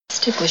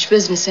ticklish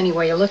business any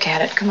way you look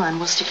at it. Come on,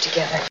 we'll stick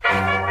together.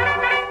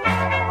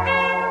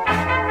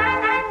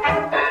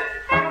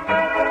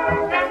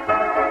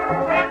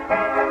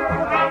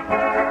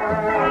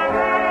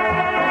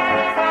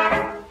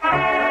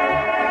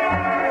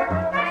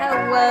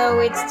 Hello,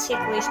 it's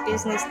Ticklish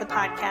Business, the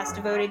podcast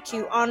devoted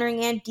to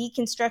honoring and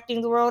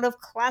deconstructing the world of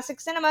classic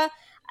cinema.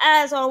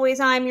 As always,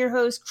 I'm your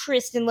host,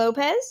 Kristen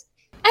Lopez.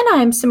 And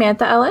I'm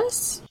Samantha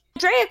Ellis.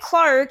 Andrea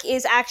Clark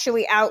is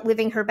actually out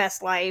living her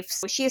best life.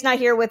 So she is not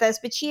here with us,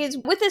 but she is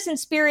with us in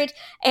spirit,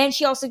 and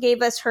she also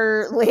gave us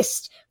her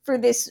list for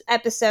this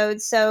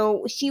episode,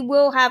 so she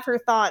will have her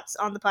thoughts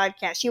on the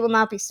podcast. She will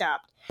not be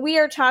stopped. We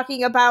are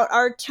talking about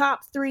our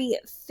top 3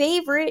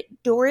 favorite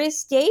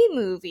Doris Day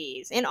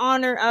movies in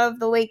honor of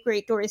the late,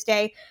 great Doris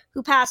Day,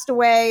 who passed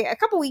away a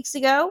couple weeks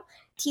ago.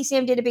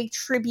 TCM did a big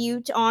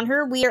tribute on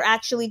her. We are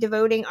actually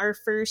devoting our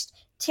first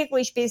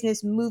Ticklish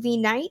Business movie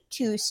night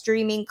to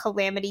streaming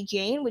Calamity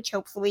Jane, which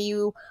hopefully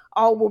you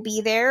all will be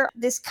there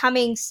this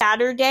coming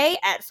Saturday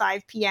at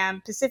 5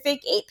 p.m.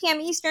 Pacific, 8 p.m.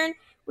 Eastern.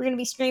 We're going to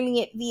be streaming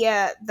it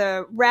via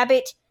the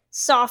Rabbit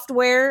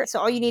software. So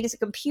all you need is a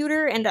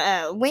computer and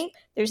a link.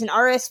 There's an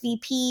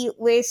RSVP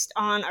list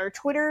on our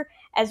Twitter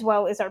as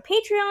well as our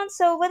Patreon.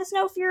 So let us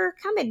know if you're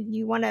coming.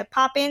 You want to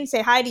pop in,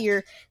 say hi to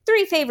your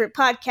 3 favorite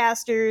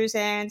podcasters,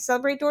 and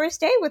celebrate Doris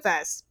Day with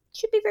us.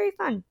 Should be very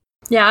fun.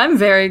 Yeah, I'm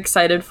very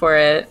excited for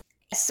it.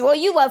 So, well,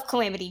 you love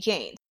Calamity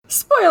Jane.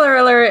 Spoiler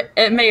alert,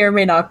 it may or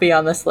may not be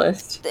on this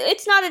list.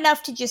 It's not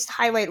enough to just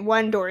highlight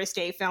one Doris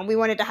Day film. We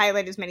wanted to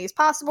highlight as many as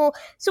possible.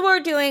 So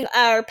we're doing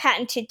our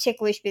patented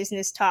Ticklish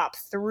Business top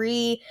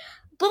 3.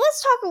 But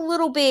let's talk a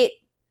little bit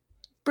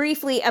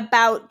briefly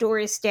about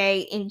Doris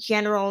Day in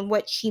general and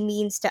what she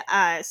means to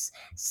us.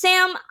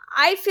 Sam,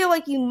 I feel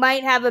like you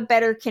might have a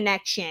better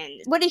connection.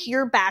 What is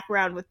your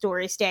background with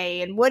Doris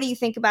Day, and what do you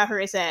think about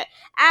her as an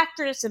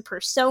actress, a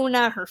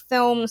persona, her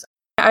films?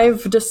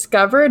 I've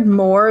discovered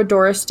more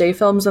Doris Day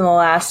films in the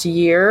last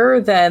year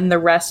than the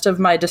rest of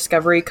my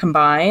discovery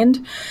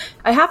combined.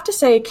 I have to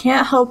say, I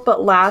can't help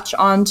but latch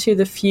onto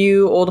the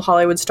few old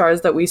Hollywood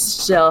stars that we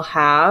still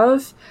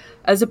have,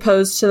 as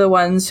opposed to the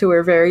ones who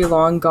are very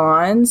long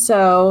gone.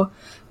 So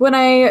when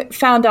I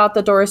found out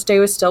that Doris Day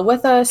was still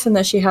with us and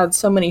that she had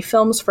so many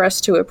films for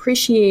us to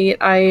appreciate,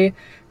 I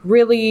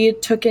really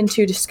took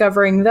into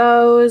discovering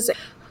those.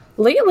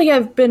 Lately,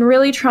 I've been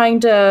really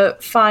trying to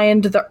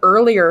find the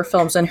earlier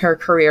films in her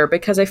career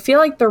because I feel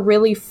like the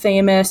really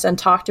famous and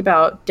talked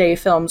about Day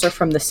films are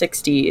from the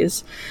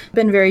 60s. I've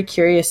been very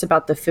curious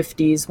about the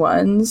 50s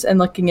ones and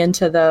looking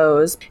into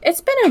those.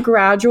 It's been a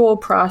gradual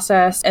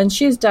process, and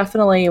she's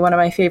definitely one of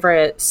my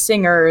favorite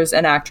singers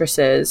and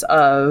actresses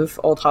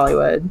of old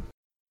Hollywood.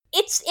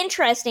 It's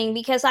interesting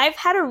because I've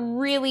had a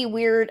really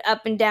weird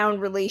up and down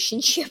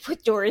relationship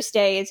with Doris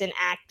Day as an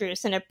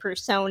actress and a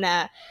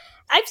persona.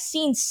 I've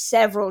seen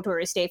several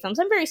Doris Day films.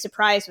 I'm very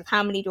surprised with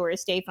how many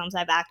Doris Day films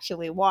I've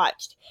actually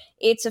watched.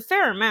 It's a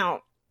fair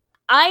amount.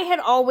 I had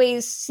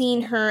always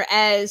seen her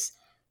as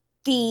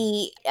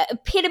the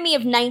epitome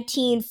of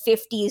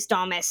 1950s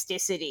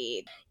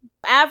domesticity.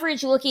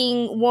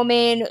 Average-looking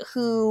woman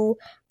who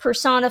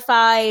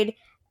personified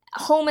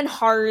home and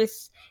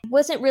hearth,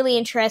 wasn't really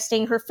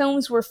interesting. Her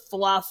films were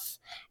fluff.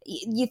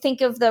 You think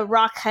of the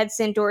Rock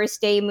Hudson, Doris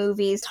Day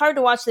movies. It's hard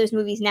to watch those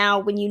movies now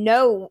when you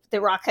know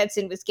that Rock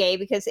Hudson was gay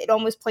because it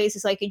almost plays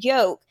as like a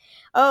joke.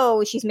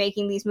 Oh, she's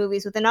making these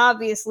movies with an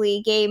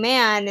obviously gay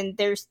man and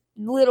there's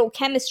little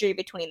chemistry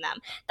between them.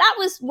 That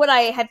was what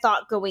I had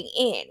thought going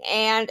in.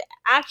 And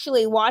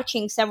actually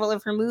watching several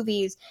of her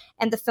movies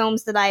and the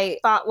films that I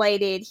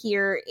spotlighted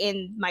here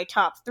in my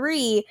top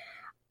 3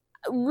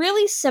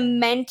 really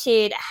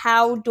cemented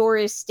how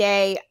Doris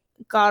Day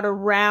got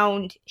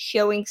around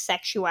showing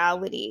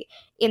sexuality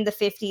in the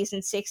 50s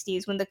and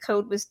 60s when the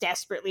code was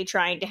desperately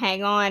trying to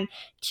hang on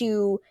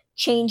to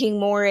changing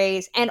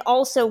mores. And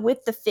also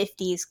with the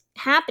 50s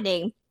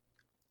happening,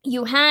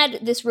 you had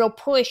this real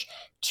push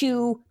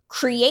to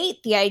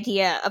create the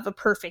idea of a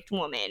perfect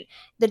woman,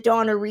 the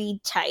Donna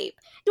Reed type.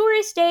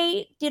 Doris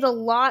Day did a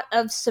lot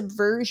of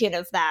subversion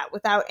of that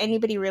without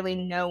anybody really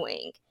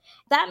knowing.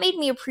 That made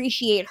me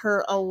appreciate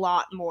her a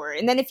lot more.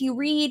 And then if you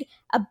read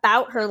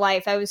about her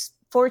life, I was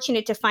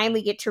fortunate to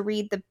finally get to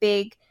read the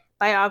big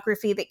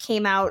biography that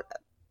came out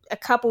a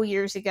couple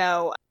years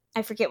ago.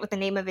 I forget what the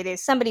name of it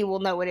is. Somebody will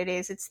know what it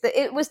is.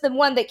 It was the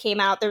one that came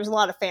out. There was a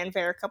lot of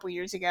fanfare a couple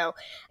years ago.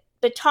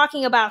 But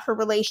talking about her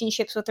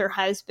relationships with her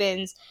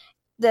husbands,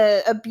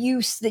 the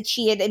abuse that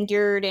she had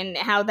endured and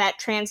how that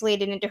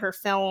translated into her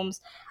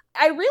films,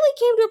 I really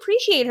came to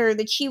appreciate her,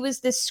 that she was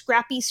this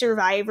scrappy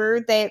survivor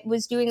that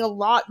was doing a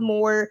lot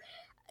more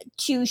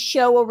to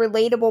show a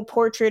relatable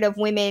portrait of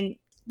women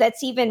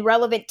that's even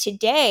relevant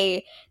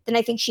today than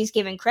I think she's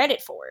given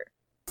credit for.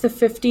 The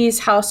 50s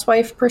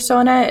housewife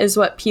persona is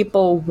what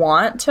people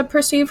want to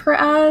perceive her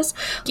as.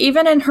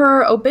 Even in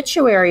her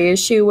obituary,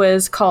 she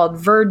was called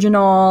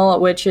virginal,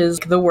 which is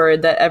the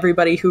word that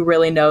everybody who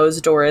really knows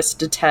Doris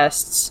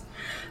detests.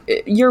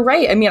 you're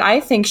right. I mean, I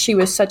think she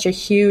was such a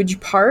huge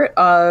part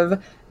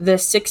of the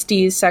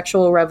 60s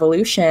sexual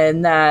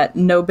revolution that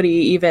nobody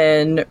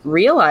even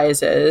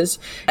realizes.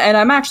 And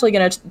I'm actually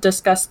going to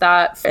discuss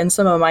that in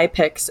some of my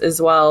picks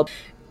as well.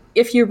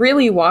 If you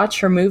really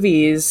watch her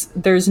movies,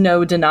 there's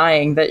no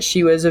denying that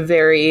she was a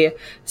very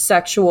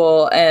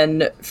sexual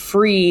and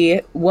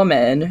free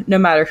woman, no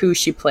matter who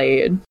she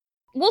played.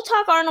 We'll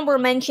talk honorable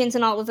mentions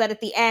and all of that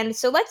at the end,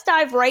 so let's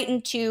dive right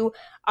into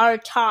our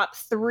top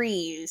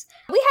threes.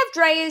 We have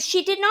Drea's.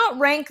 She did not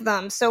rank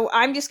them, so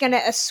I'm just going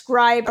to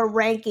ascribe a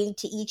ranking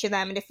to each of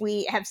them, and if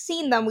we have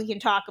seen them, we can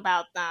talk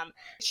about them.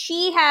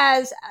 She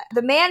has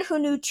The Man Who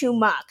Knew Too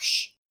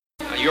Much.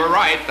 You're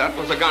right, that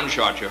was a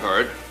gunshot you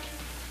heard.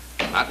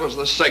 That was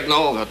the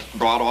signal that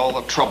brought all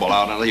the trouble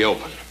out into the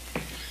open.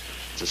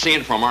 It's a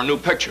scene from our new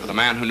picture, The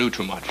Man Who Knew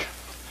Too Much.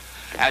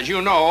 As you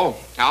know,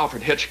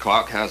 Alfred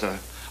Hitchcock has an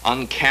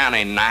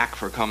uncanny knack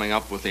for coming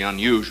up with the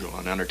unusual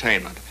in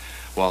entertainment.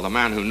 Well, The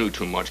Man Who Knew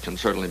Too Much can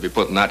certainly be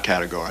put in that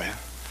category.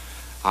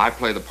 I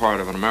play the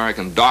part of an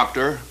American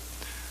doctor.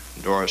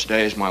 Doris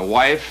Day is my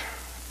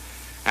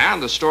wife.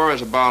 And the story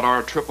is about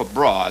our trip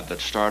abroad that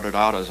started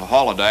out as a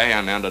holiday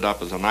and ended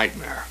up as a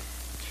nightmare.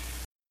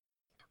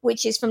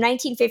 Which is from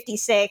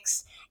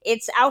 1956.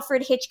 It's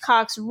Alfred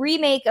Hitchcock's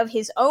remake of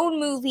his own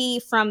movie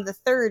from the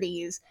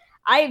 30s.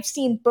 I have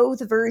seen both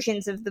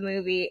versions of the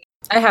movie.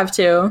 I have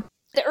too.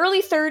 The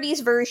early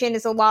 30s version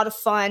is a lot of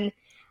fun.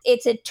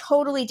 It's a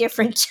totally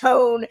different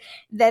tone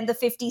than the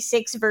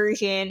 56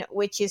 version,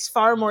 which is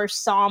far more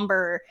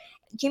somber.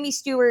 Jimmy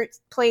Stewart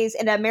plays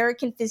an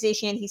American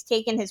physician. He's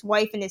taken his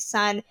wife and his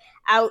son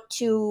out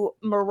to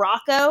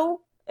Morocco,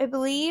 I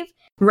believe.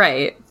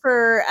 Right.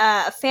 For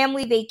a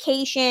family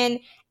vacation,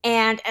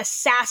 and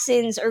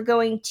assassins are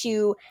going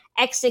to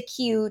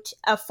execute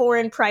a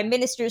foreign prime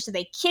minister, so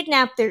they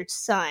kidnap their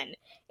son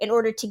in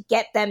order to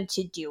get them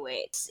to do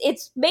it.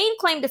 Its main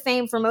claim to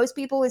fame for most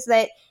people is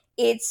that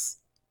it's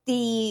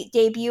the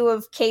debut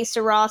of Que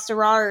Sera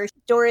Sera, or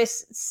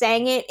Doris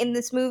sang it in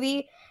this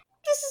movie.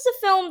 This is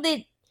a film that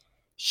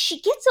she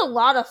gets a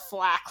lot of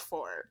flack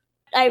for.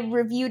 I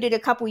reviewed it a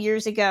couple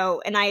years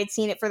ago, and I had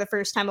seen it for the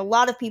first time. A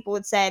lot of people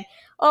had said,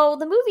 oh,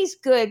 the movie's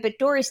good, but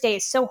Doris Day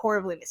is so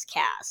horribly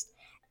miscast.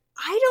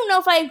 I don't know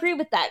if I agree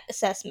with that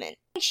assessment.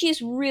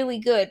 She's really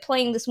good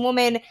playing this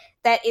woman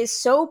that is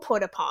so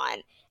put upon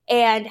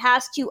and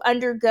has to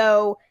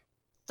undergo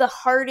the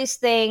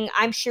hardest thing,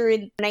 I'm sure,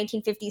 in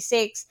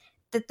 1956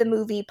 that the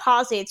movie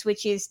posits,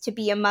 which is to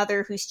be a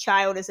mother whose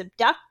child is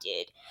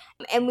abducted.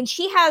 And when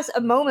she has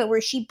a moment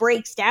where she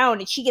breaks down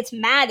and she gets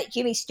mad at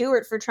Jimmy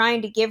Stewart for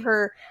trying to give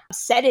her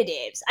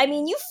sedatives, I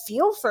mean, you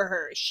feel for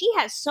her. She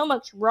has so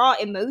much raw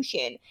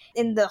emotion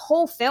in the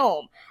whole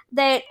film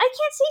that I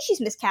can't say she's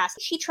miscast.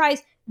 She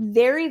tries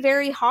very,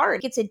 very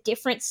hard. It's a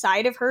different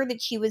side of her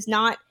that she was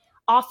not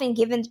often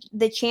given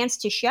the chance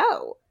to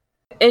show.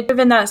 It's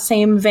in that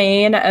same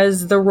vein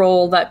as the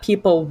role that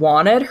people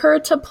wanted her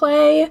to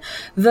play,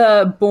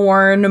 the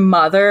born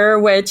mother,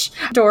 which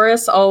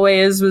Doris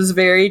always was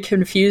very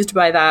confused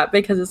by that,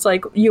 because it's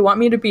like, you want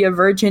me to be a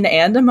virgin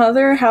and a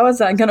mother? How is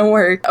that going to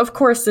work? Of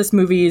course, this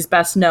movie is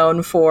best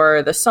known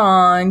for the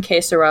song, Que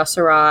Sera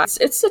Sera.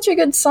 It's such a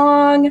good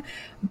song,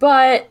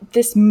 but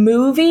this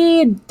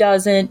movie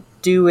doesn't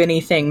do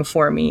anything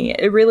for me.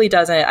 It really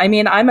doesn't. I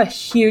mean, I'm a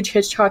huge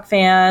Hitchcock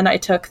fan. I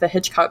took the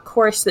Hitchcock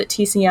course that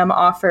TCM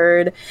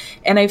offered,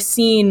 and I've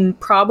seen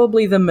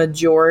probably the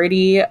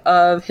majority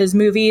of his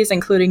movies,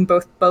 including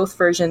both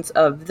versions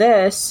of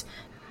this.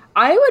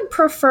 I would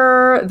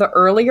prefer the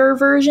earlier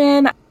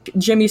version.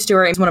 Jimmy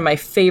Stewart is one of my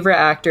favorite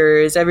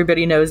actors.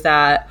 Everybody knows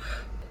that.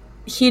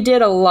 He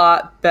did a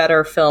lot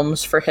better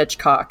films for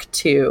Hitchcock,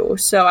 too.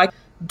 So I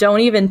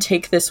don't even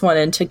take this one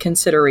into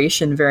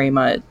consideration very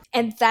much.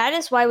 And that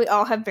is why we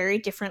all have very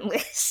different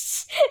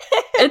lists.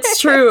 It's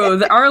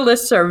true. Our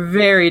lists are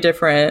very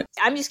different.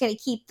 I'm just going to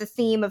keep the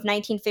theme of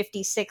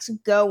 1956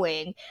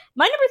 going.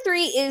 My number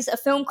 3 is a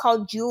film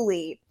called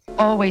Julie.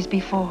 Always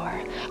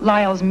before,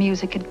 Lyle's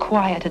music had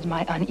quieted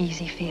my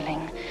uneasy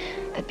feeling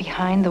that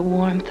behind the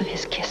warmth of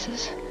his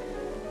kisses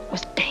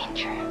was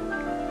danger.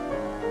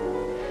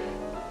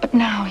 But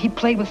now he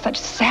played with such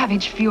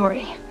savage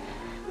fury.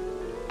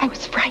 I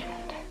was frightened.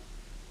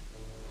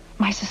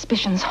 My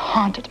suspicions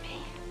haunted me.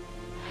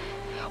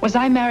 Was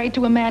I married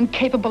to a man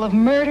capable of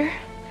murder?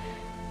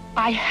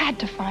 I had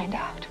to find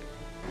out.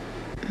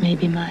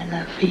 Maybe my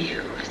love for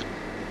you was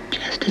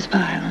just as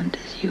violent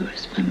as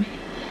yours for me.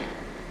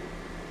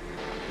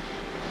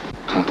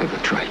 Don't ever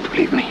try to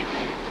leave me.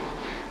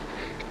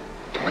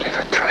 Don't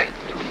ever try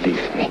to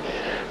leave me.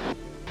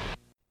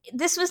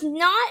 This was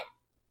not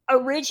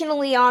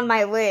originally on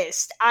my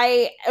list.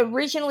 I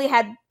originally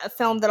had a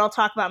film that I'll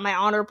talk about in my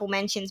honorable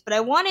mentions, but I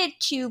wanted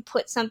to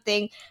put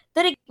something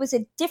that it was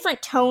a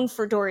different tone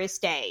for Doris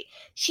Day.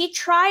 She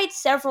tried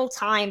several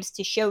times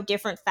to show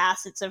different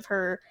facets of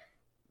her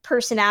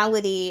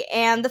personality,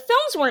 and the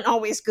films weren't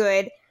always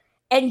good,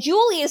 and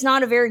Julie is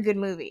not a very good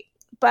movie,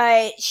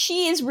 but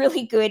she is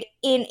really good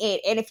in it,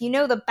 and if you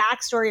know the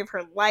backstory of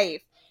her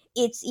life,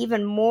 it's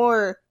even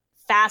more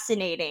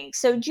fascinating.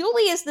 So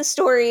Julie is the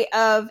story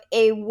of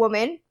a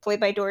woman,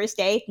 played by Doris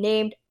Day,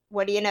 named,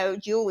 what do you know,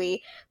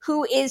 Julie,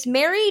 who is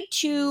married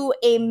to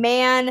a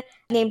man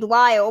named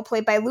Lyle,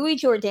 played by Louis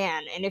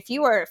Jourdan. And if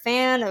you are a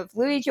fan of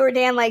Louis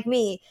Jourdan like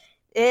me,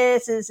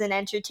 this is an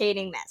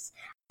entertaining mess.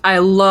 I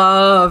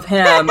love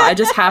him. I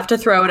just have to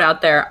throw it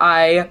out there.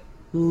 I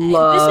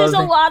love This is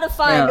a lot of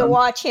fun him. to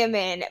watch him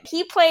in.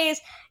 He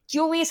plays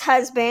Julie's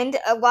husband,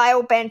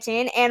 Lyle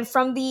Benton, and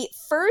from the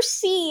first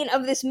scene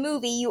of this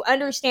movie, you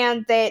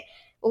understand that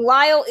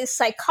Lyle is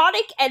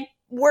psychotic at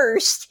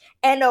worst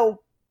and a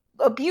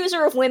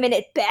abuser of women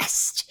at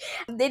best.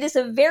 It is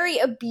a very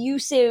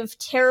abusive,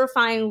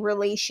 terrifying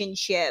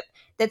relationship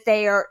that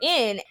they are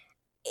in.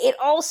 It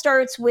all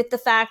starts with the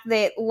fact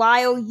that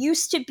Lyle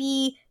used to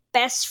be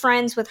best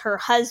friends with her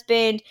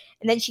husband,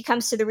 and then she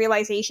comes to the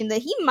realization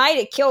that he might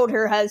have killed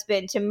her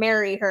husband to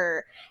marry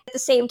her. At the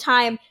same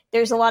time,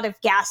 there's a lot of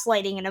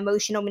gaslighting and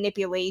emotional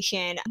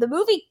manipulation. The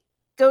movie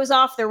goes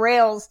off the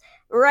rails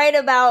right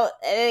about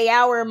the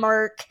hour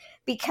mark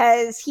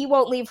because he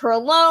won't leave her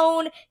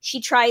alone.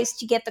 She tries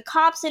to get the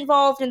cops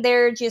involved, and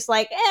they're just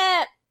like,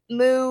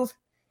 move.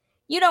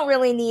 You don't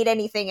really need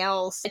anything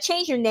else.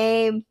 Change your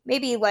name,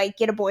 maybe like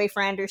get a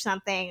boyfriend or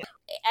something.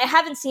 I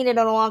haven't seen it in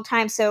a long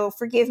time, so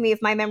forgive me if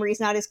my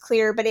memory's not as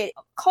clear, but it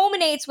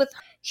culminates with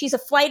she's a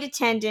flight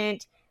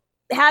attendant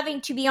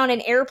having to be on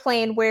an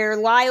airplane where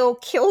Lyle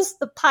kills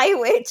the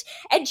pilot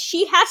and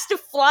she has to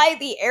fly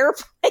the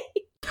airplane.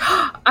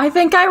 I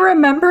think I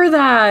remember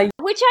that.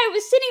 Which I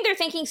was sitting there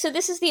thinking, so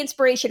this is the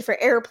inspiration for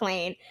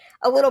Airplane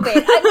a little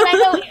bit. I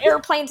know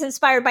Airplane's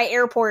inspired by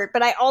Airport,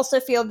 but I also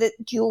feel that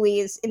Julie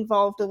is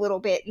involved a little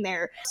bit in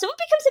there. So it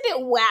becomes a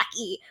bit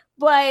wacky.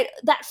 But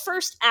that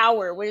first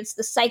hour, where it's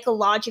the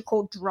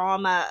psychological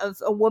drama of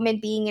a woman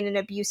being in an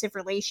abusive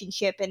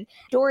relationship, and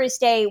Doris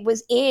Day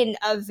was in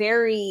a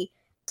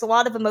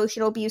lot of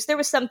emotional abuse. There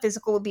was some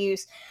physical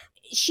abuse.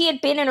 She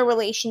had been in a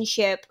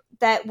relationship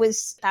that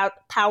was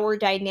about power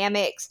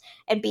dynamics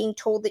and being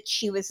told that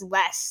she was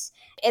less.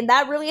 And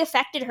that really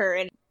affected her.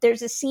 And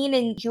there's a scene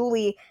in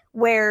Julie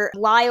where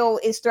Lyle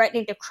is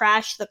threatening to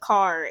crash the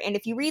car. And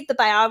if you read the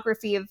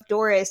biography of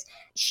Doris,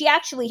 she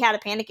actually had a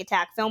panic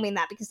attack filming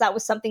that because that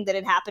was something that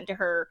had happened to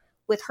her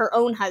with her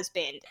own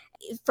husband.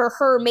 For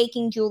her,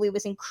 making Julie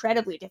was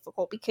incredibly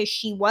difficult because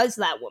she was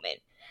that woman.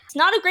 It's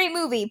not a great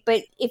movie,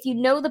 but if you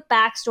know the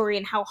backstory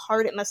and how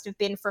hard it must have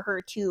been for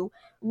her to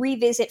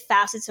revisit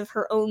facets of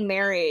her own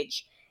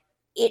marriage,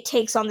 it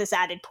takes on this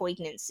added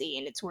poignancy,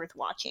 and it's worth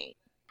watching.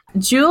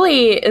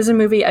 Julie is a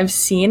movie, I've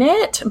seen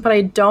it, but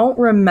I don't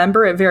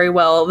remember it very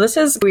well. This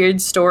is a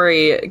weird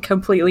story,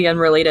 completely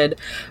unrelated.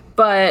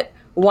 But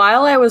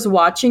while I was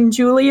watching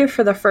Julie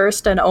for the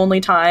first and only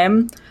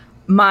time,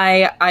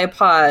 my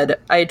iPod,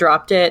 I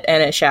dropped it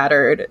and it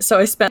shattered. So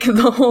I spent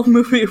the whole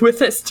movie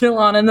with it still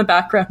on in the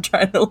background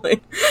trying to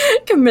like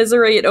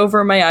commiserate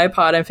over my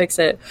iPod and fix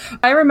it.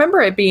 I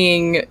remember it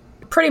being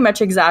pretty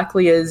much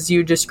exactly as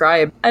you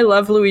described. I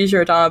love Louis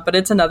Jourdan, but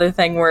it's another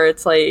thing where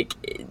it's like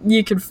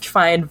you could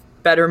find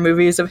better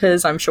movies of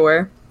his, I'm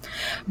sure.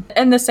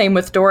 And the same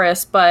with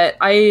Doris, but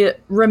I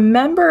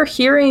remember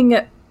hearing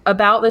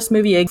about this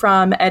movie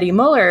from Eddie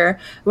Muller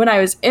when I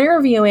was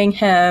interviewing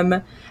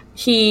him.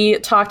 He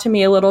talked to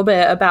me a little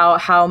bit about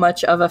how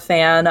much of a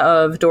fan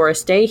of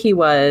Doris Day he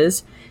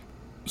was.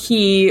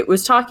 He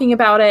was talking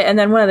about it, and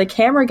then one of the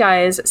camera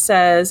guys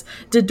says,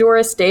 "Did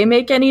Doris Day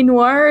make any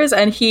noirs?"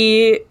 And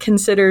he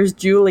considers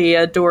Julie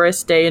a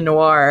Doris Day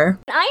noir.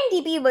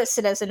 IMDb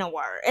listed as a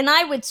noir, and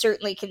I would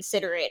certainly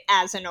consider it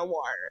as a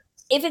noir.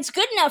 If it's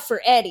good enough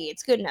for Eddie,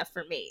 it's good enough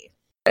for me.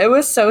 It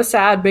was so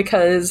sad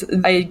because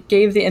I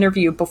gave the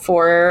interview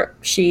before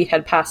she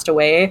had passed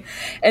away,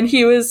 and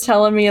he was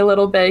telling me a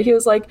little bit. He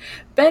was like,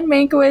 Ben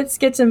Mankiewicz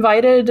gets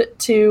invited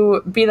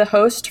to be the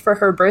host for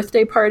her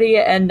birthday party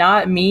and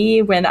not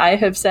me when I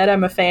have said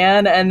I'm a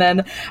fan. And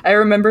then I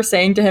remember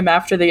saying to him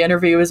after the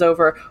interview was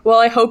over, well,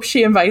 I hope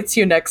she invites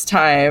you next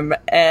time.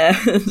 And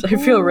I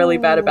feel really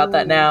bad about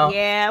that now.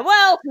 Yeah,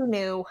 well, who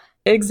knew?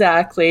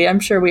 Exactly. I'm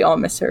sure we all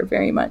miss her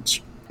very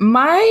much.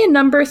 My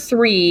number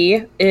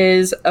 3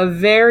 is a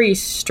very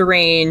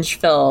strange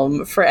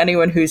film for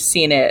anyone who's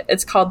seen it.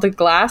 It's called The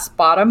Glass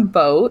Bottom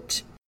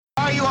Boat.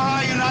 Are you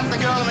not the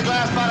girl in the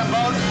glass bottom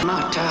boat?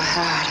 Mata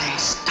Hari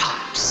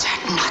stops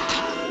at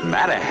nothing.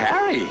 Mata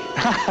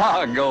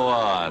Hari? Go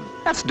on.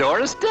 That's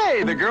Doris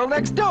Day, the girl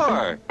next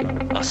door.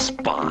 A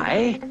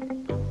spy?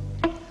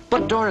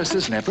 But Doris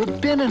has never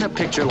been in a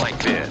picture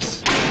like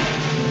this.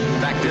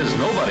 Fact is,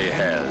 nobody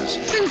has.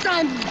 Since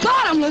I'm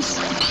bottomless.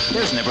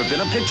 There's never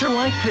been a picture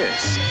like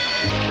this.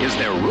 Is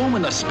there room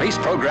in the space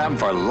program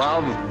for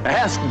love?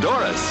 Ask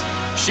Doris.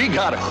 She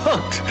got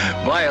hooked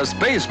by a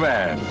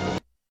spaceman.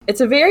 It's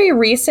a very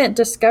recent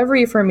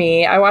discovery for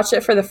me. I watched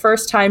it for the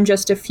first time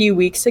just a few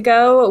weeks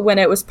ago when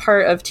it was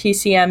part of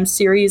TCM's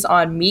series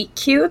on meet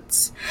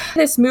cutes.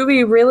 This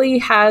movie really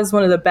has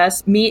one of the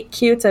best meet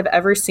cutes I've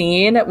ever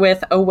seen,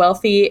 with a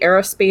wealthy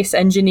aerospace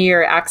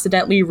engineer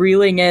accidentally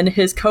reeling in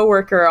his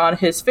coworker on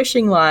his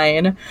fishing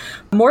line.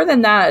 More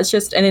than that, it's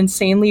just an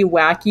insanely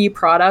wacky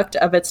product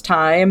of its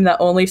time that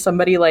only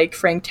somebody like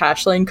Frank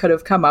Tashlin could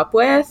have come up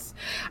with.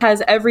 It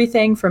has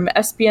everything from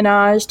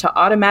espionage to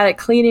automatic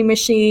cleaning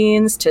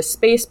machines to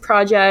space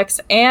projects,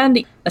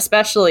 and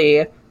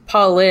especially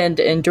Paul Lynde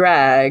in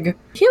drag.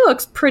 He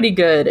looks pretty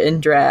good in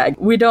drag.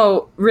 We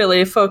don't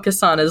really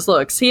focus on his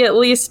looks. He at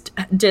least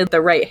did the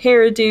right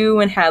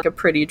hairdo and had a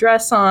pretty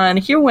dress on.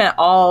 He went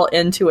all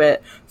into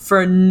it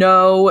for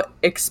no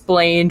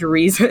explained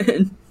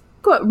reason.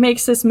 What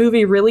makes this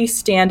movie really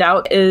stand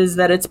out is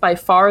that it's by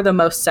far the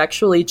most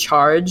sexually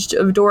charged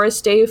of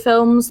Doris Day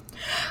films.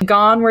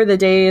 Gone were the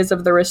days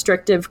of the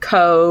restrictive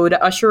code,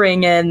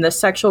 ushering in the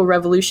sexual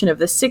revolution of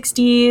the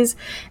 60s,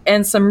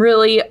 and some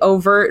really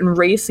overt and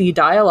racy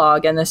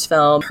dialogue in this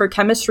film. Her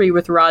chemistry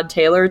with Rod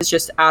Taylor is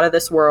just out of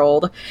this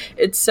world.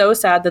 It's so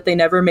sad that they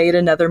never made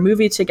another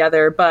movie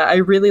together, but I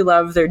really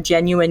love their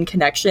genuine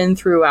connection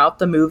throughout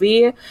the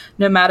movie,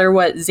 no matter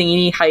what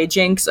zany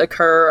hijinks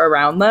occur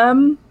around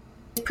them.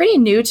 It's pretty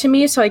new to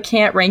me, so I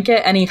can't rank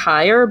it any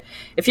higher.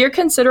 If you're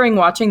considering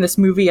watching this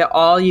movie at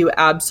all, you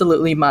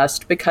absolutely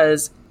must,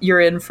 because you're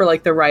in for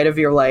like the ride of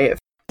your life.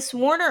 This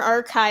Warner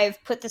Archive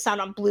put this out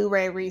on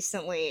Blu-ray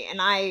recently, and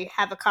I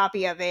have a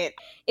copy of it.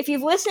 If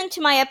you've listened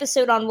to my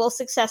episode on Will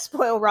Success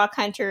Spoil Rock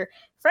Hunter,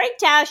 Frank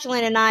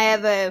Tashlin and I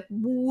have a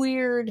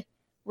weird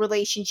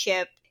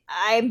relationship.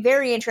 I'm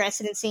very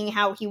interested in seeing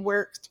how he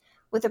worked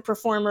with a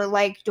performer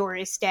like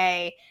Doris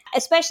Day,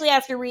 especially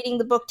after reading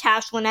the book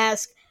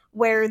Tashlin-esque,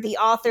 where the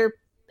author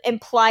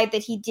implied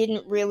that he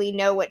didn't really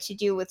know what to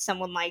do with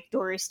someone like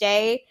Doris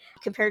Day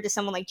compared to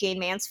someone like Jayne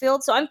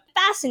Mansfield. So I'm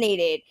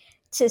fascinated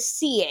to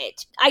see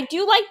it. I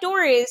do like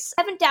Doris.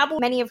 I haven't dabbled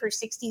in many of her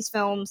 60s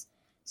films,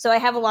 so I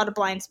have a lot of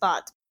blind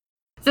spots.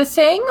 The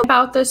thing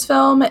about this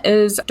film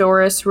is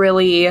Doris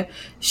really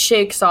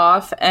shakes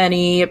off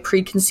any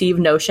preconceived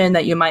notion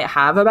that you might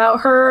have about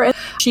her.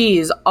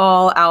 She's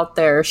all out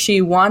there. She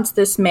wants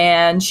this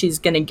man. She's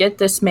going to get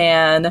this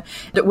man.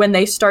 When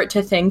they start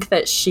to think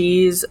that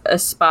she's a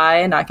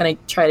spy, I'm not going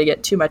to try to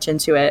get too much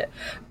into it,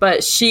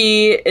 but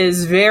she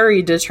is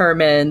very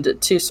determined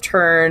to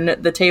turn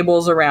the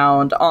tables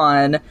around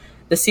on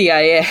the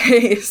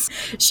CIA.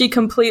 She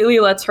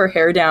completely lets her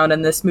hair down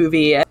in this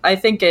movie. I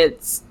think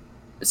it's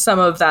some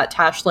of that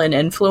Tashlin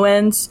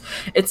influence.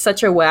 It's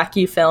such a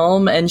wacky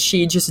film, and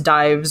she just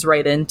dives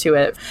right into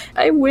it.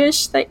 I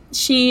wish that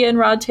she and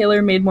Rod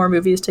Taylor made more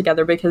movies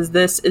together, because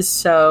this is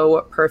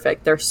so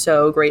perfect. They're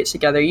so great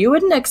together. You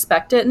wouldn't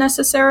expect it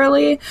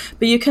necessarily,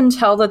 but you can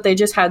tell that they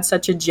just had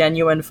such a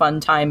genuine fun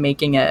time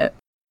making it.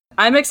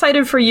 I'm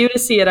excited for you to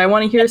see it. I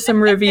want to hear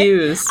some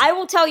reviews. I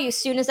will tell you as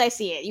soon as I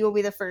see it. You will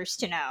be the first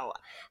to know.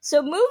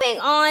 So moving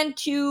on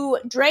to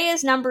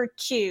Drea's number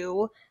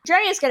 2.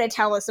 Drea's going to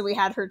tell us that we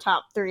had her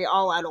top 3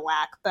 all out of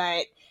whack,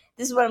 but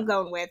this is what I'm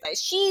going with.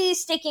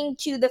 She's sticking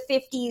to the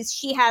 50s.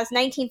 She has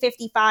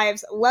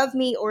 1955's Love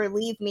Me or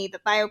Leave Me, the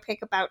biopic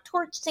about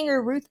torch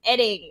singer Ruth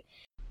Etting.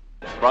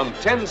 From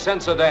 10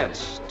 cents a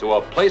dance to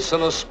a place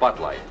in the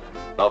spotlight,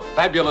 the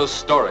fabulous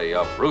story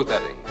of Ruth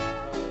Etting.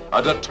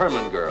 A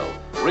determined girl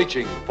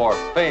reaching for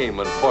fame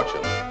and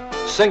fortune,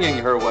 singing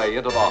her way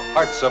into the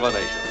hearts of a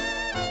nation.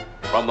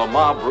 From the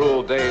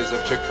mob-ruled days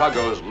of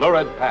Chicago's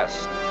lurid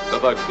past to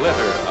the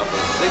glitter of the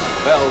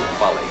Ziegfeld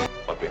Folly.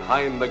 But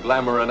behind the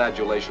glamour and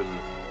adulation,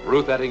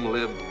 Ruth Etting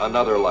lived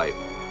another life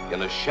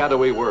in a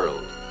shadowy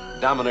world,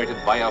 dominated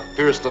by a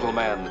fierce little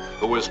man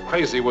who was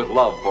crazy with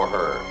love for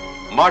her.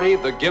 Marty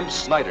the Gimp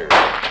Snyder,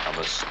 a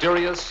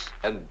mysterious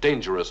and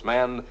dangerous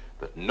man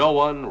that no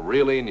one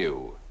really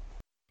knew.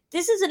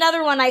 This is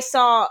another one I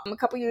saw a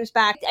couple years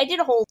back. I did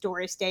a whole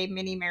Doris Day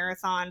mini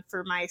marathon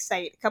for my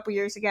site a couple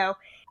years ago.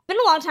 It's been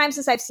a long time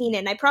since I've seen it,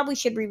 and I probably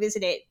should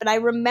revisit it, but I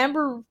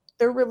remember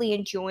thoroughly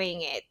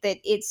enjoying it. That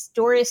it's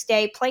Doris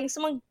Day playing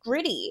someone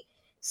gritty,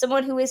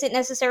 someone who isn't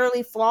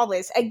necessarily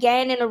flawless.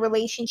 Again, in a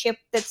relationship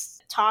that's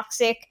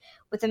toxic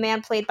with a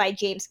man played by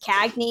James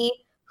Cagney,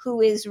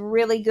 who is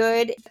really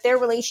good. Their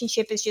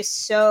relationship is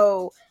just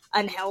so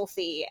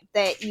unhealthy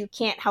that you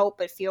can't help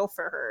but feel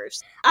for her.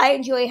 I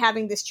enjoy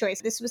having this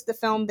choice. This was the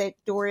film that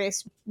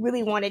Doris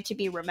really wanted to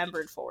be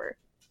remembered for.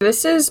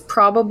 This is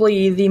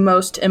probably the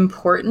most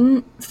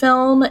important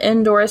film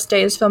in Doris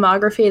Day's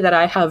filmography that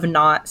I have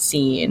not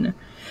seen.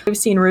 I've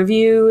seen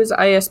reviews.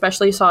 I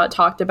especially saw it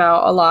talked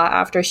about a lot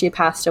after she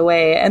passed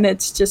away, and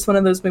it's just one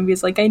of those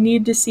movies like I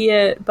need to see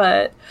it,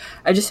 but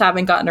I just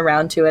haven't gotten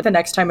around to it. The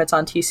next time it's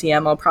on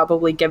TCM, I'll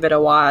probably give it a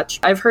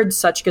watch. I've heard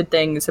such good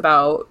things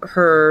about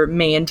her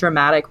main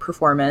dramatic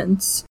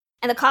performance.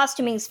 And the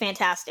costuming is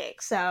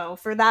fantastic, so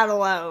for that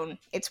alone,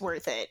 it's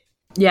worth it.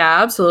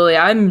 Yeah, absolutely.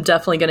 I'm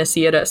definitely going to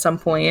see it at some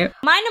point.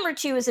 My number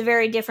 2 is a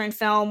very different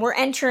film. We're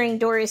entering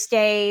Doris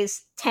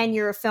Day's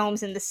tenure of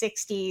films in the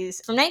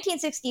 60s from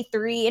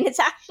 1963, and it's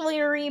actually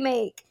a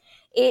remake.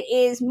 It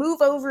is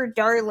Move Over,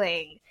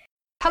 Darling.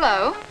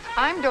 Hello,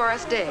 I'm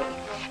Doris Day,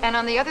 and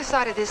on the other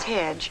side of this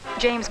hedge,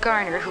 James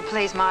Garner, who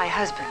plays my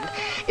husband,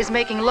 is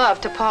making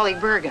love to Polly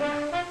Bergen,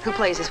 who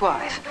plays his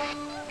wife.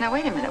 Now,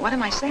 wait a minute, what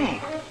am I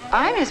saying?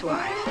 I'm his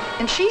wife,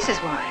 and she's his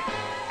wife.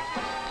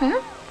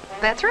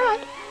 That's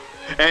right.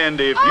 And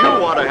if you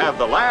want to have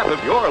the laugh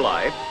of your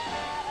life,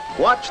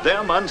 watch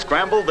them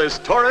unscramble this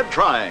torrid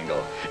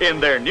triangle in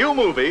their new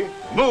movie,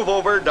 Move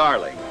Over,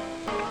 Darling.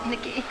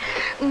 Nicky,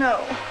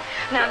 no.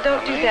 Now,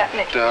 don't do that,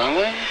 Nicky.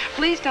 Darling?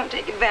 Please don't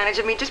take advantage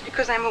of me just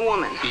because I'm a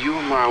woman.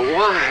 You're my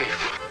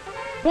wife.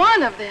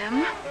 One of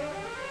them.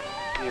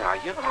 Yeah,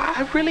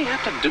 I really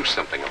have to do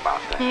something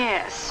about that.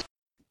 Yes.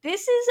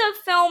 This is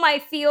a film I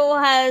feel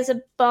has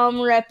a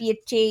bum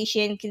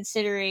reputation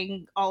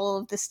considering all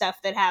of the stuff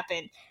that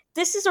happened.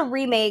 This is a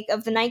remake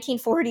of the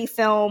 1940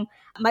 film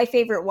My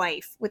Favorite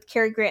Wife with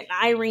Cary Grant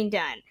and Irene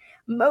Dunne.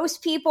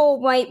 Most people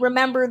might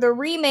remember the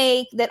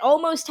remake that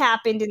almost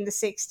happened in the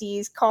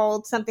 60s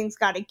called Something's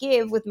Gotta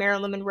Give with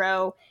Marilyn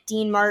Monroe,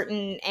 Dean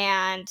Martin,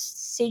 and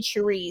Sid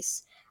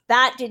Charisse.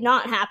 That did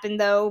not happen,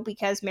 though,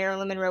 because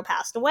Marilyn Monroe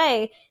passed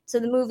away. So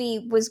the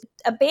movie was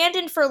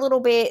abandoned for a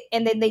little bit,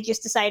 and then they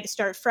just decided to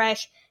start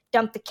fresh,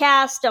 dump the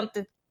cast, dump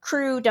the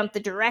crew, dump the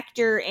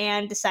director,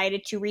 and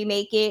decided to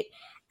remake it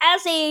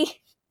as a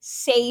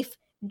safe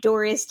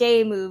Doris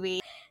Day movie.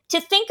 To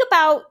think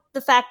about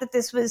the fact that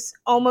this was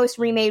almost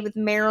remade with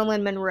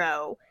Marilyn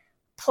Monroe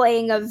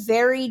playing a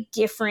very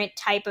different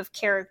type of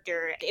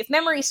character. If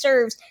memory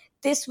serves,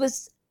 this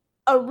was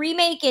a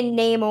remake in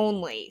name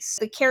only.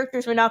 So the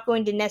characters were not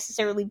going to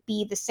necessarily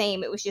be the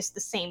same. It was just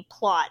the same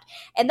plot.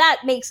 And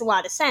that makes a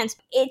lot of sense.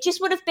 It just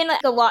would have been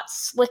a lot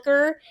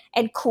slicker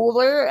and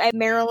cooler.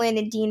 Marilyn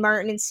and Dean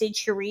Martin and Sid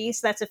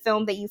Charisse, that's a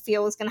film that you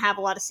feel is going to have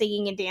a lot of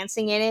singing and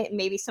dancing in it, and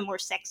maybe some more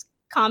sex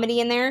comedy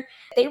in there.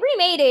 They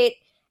remade it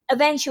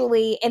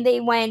eventually, and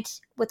they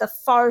went with a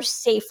far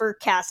safer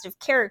cast of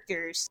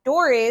characters.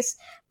 Doris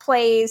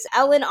plays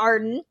Ellen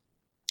Arden.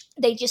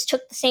 They just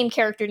took the same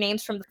character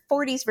names from the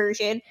 40s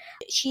version.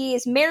 She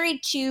is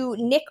married to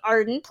Nick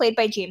Arden, played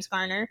by James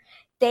Garner.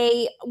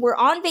 They were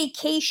on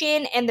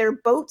vacation and their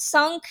boat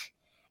sunk.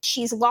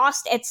 She's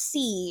lost at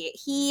sea.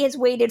 He has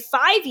waited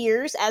 5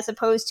 years, as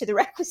opposed to the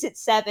requisite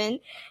 7,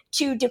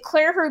 to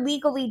declare her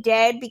legally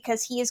dead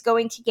because he is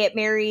going to get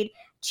married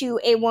to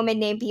a woman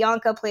named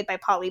Bianca, played by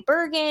Polly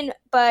Bergen.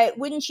 But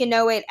wouldn't you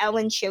know it,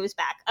 Ellen shows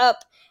back up,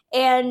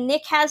 and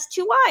Nick has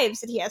 2 wives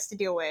that he has to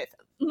deal with.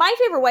 My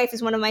Favorite Wife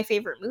is one of my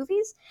favorite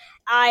movies.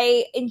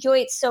 I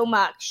enjoy it so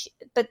much,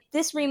 but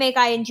this remake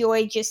I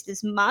enjoy just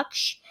as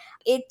much.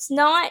 It's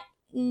not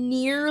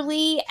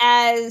nearly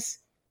as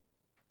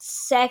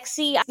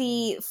sexy as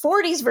the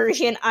 40s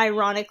version,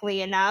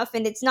 ironically enough,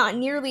 and it's not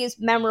nearly as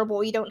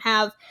memorable. You don't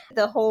have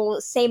the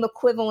whole same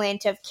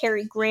equivalent of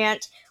Cary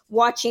Grant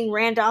watching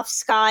Randolph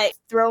Scott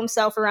throw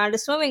himself around a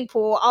swimming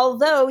pool,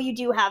 although you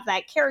do have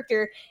that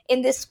character.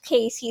 In this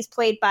case, he's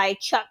played by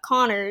Chuck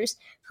Connors,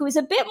 who is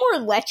a bit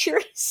more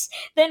lecherous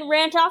than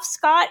Randolph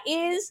Scott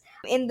is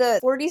in the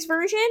 40s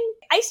version.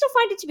 I still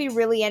find it to be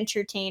really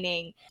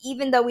entertaining,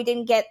 even though we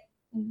didn't get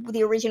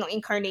the original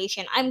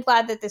incarnation. I'm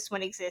glad that this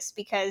one exists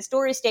because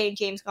Doris Day and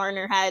James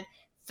Garner had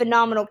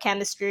phenomenal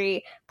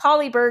chemistry.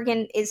 Polly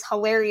Bergen is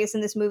hilarious in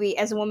this movie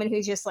as a woman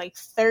who's just like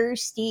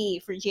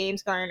thirsty for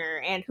James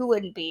Garner, and who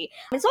wouldn't be?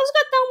 It's also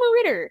got Thelma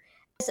Ritter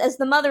as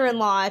the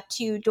mother-in-law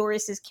to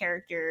Doris's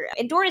character.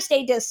 And Doris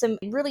Day does some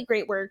really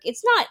great work.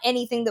 It's not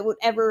anything that would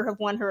ever have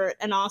won her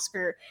an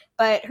Oscar,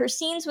 but her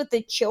scenes with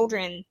the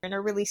children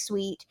are really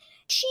sweet.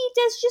 She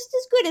does just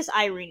as good as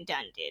Irene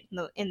Dunne did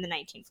in the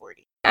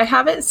 1940s. I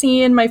haven't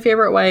seen My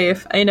Favorite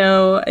Wife. I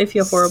know, I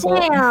feel horrible.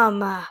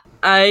 Sam!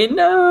 I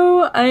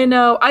know.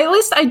 At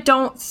least I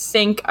don't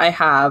think I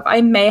have.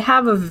 I may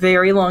have a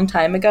very long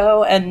time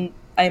ago, and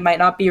I might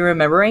not be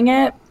remembering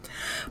it.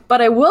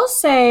 But I will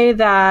say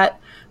that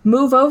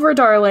Move Over,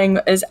 Darling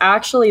is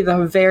actually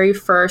the very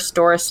first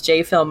Doris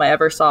Day film I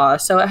ever saw,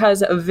 so it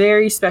has a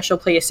very special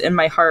place in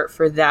my heart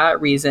for that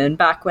reason,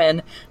 back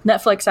when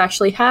Netflix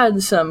actually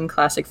had some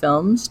classic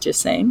films,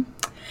 just saying.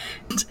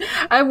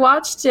 I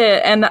watched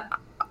it, and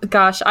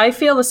gosh, I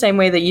feel the same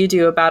way that you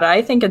do about it.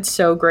 I think it's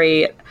so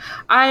great.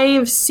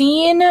 I've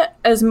seen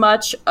as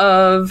much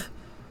of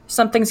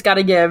Something's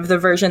Gotta Give, the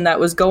version that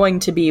was going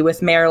to be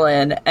with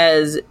Marilyn,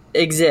 as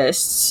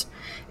exists.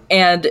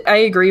 And I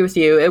agree with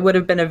you. It would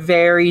have been a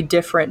very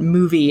different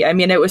movie. I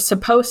mean, it was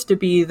supposed to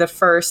be the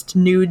first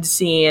nude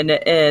scene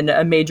in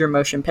a major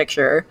motion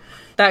picture.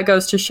 That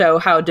goes to show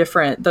how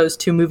different those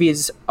two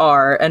movies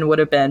are and would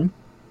have been.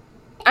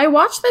 I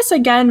watched this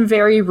again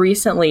very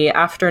recently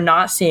after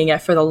not seeing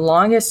it for the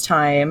longest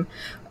time,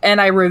 and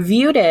I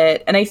reviewed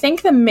it. And I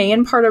think the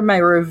main part of my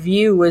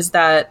review was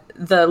that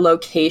the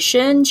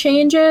location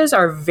changes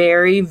are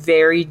very,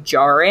 very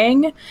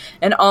jarring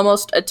and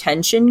almost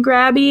attention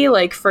grabby.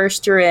 Like,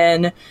 first you're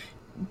in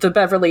the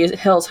Beverly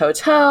Hills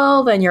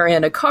Hotel, then you're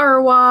in a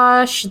car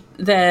wash,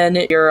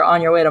 then you're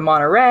on your way to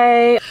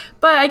Monterey.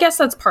 But I guess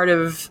that's part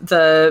of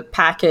the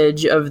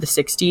package of the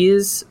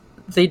 60s.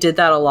 they did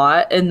that a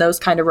lot in those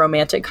kind of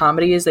romantic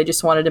comedies. They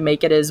just wanted to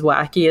make it as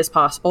wacky as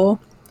possible.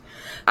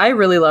 I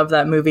really love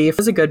that movie. It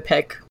was a good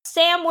pick.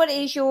 Sam, what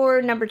is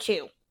your number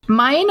 2?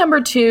 My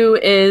number 2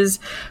 is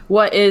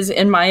what is,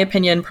 in my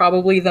opinion,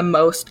 probably the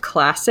most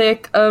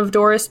classic of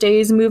Doris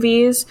Day's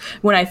movies.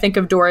 When I think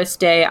of Doris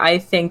Day, I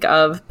think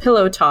of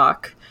Pillow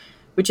Talk,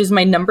 which is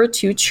my number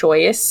 2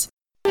 choice.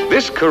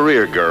 This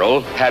career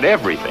girl had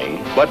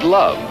everything but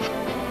love.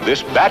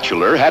 This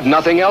bachelor had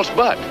nothing else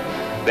but.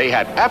 They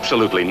had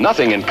absolutely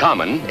nothing in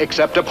common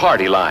except a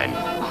party line.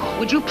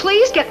 Would you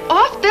please get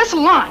off this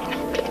line?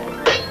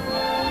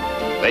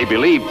 They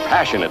believed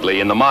passionately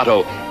in the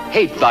motto,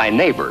 hate thy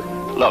neighbor.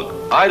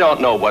 Look, I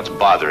don't know what's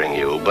bothering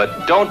you,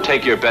 but don't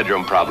take your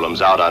bedroom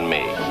problems out on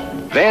me.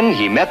 Then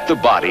he met the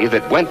body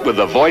that went with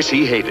the voice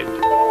he hated.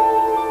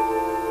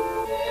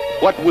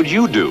 What would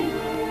you do?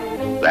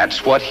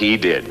 That's what he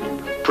did.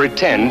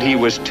 Pretend he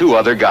was 2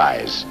 other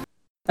guys.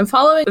 I'm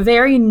following a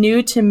very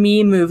new to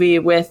me movie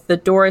with the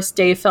Doris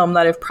Day film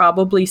that I've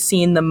probably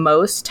seen the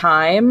most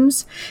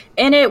times.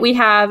 In it, we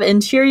have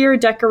interior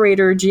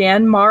decorator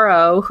Jan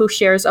Morrow, who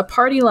shares a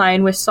party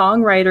line with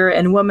songwriter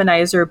and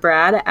womanizer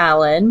Brad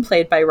Allen,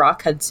 played by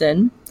Rock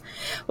Hudson.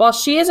 While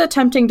she is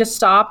attempting to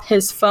stop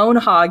his phone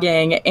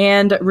hogging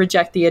and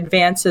reject the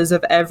advances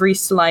of every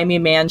slimy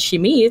man she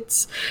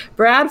meets,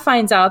 Brad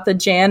finds out that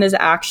Jan is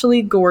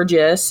actually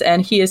gorgeous,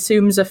 and he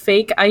assumes a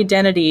fake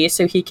identity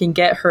so he can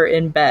get her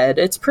in bed.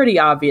 It's pretty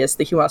obvious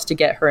that he wants to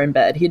get her in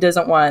bed. He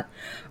doesn't want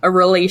a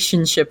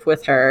relationship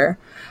with her.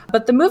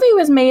 But the movie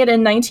was made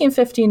in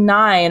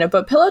 1959,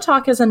 but Pillow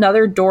Talk is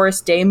another Doris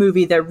Day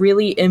movie that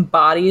really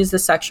embodies the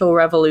sexual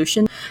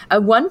revolution.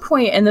 At one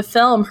point in the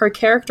film, her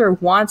character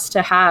wants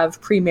to have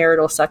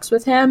premarital sex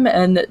with him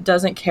and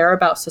doesn't care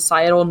about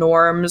societal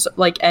norms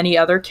like any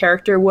other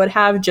character would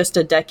have just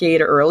a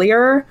decade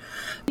earlier.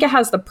 It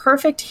has the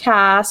perfect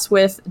cast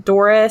with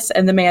Doris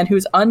and the man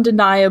who's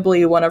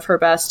undeniably one of her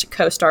best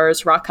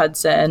co-stars, Rock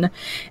Hudson.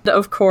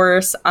 Of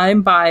course,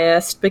 I'm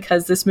biased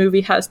because this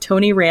movie has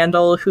Tony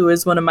Randall, who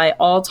is one of my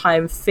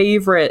all-time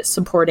favorite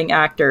supporting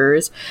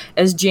actors,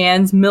 as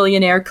Jan's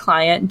millionaire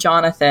client,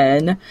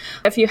 Jonathan.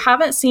 If you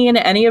haven't seen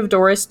any of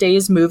Doris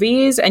Day's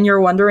movies and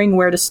you're wondering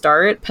where to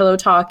start, Pillow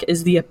Talk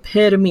is the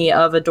epitome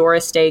of a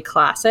Doris Day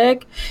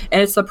classic,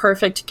 and it's the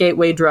perfect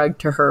gateway drug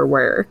to her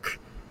work.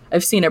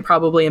 I've seen it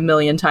probably 1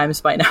 million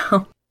times by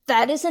now.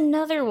 That is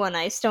another one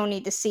I still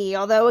need to see.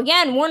 Although,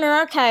 again, Warner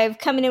Archive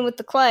coming in with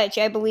the clutch.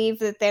 I believe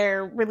that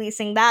they're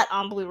releasing that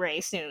on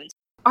Blu-ray soon.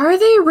 Are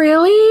they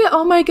really?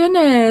 Oh my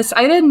goodness.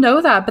 I didn't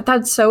know that, but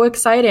that's so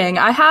exciting.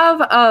 I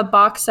have a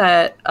box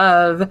set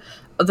of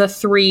the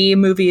 3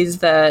 movies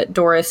that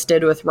Doris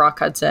did with Rock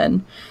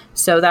Hudson,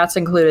 so that's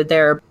included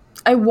there.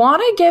 I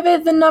want to give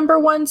it the number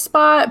 1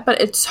 spot,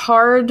 but it's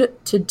hard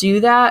to do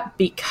that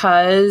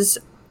because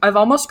I've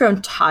almost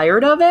grown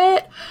tired of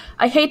it.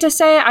 I hate to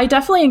say it, I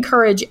definitely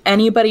encourage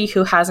anybody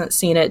who hasn't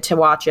seen it to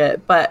watch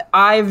it, but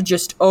I've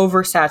just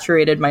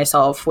oversaturated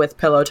myself with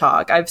Pillow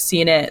Talk. I've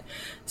seen it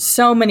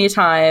so many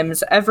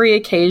times. Every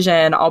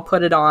occasion I'll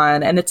put it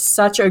on, and it's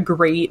such a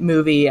great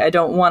movie. I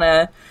don't want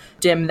to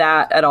dim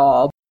that at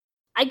all.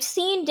 I've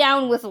seen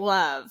Down with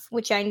Love,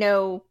 which I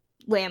know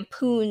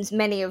lampoons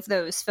many of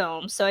those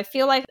films, so I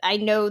feel like I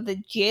know the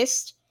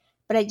gist,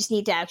 but I just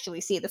need to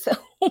actually see the film.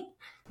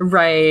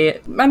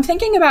 Right. I'm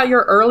thinking about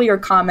your earlier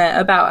comment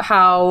about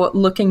how,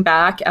 looking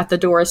back at the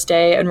Doris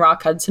Day and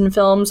Rock Hudson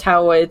films,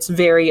 how it's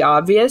very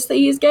obvious that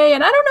he's gay.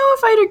 And I don't know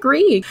if I'd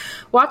agree.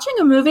 Watching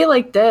a movie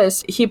like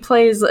this, he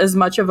plays as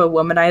much of a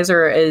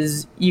womanizer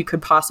as you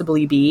could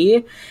possibly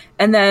be.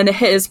 And then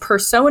his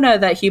persona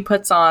that he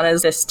puts on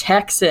is this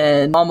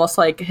Texan, almost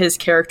like his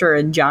character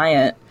in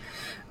Giant.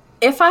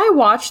 If I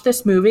watched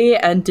this movie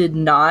and did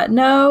not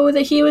know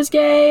that he was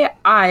gay,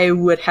 I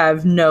would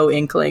have no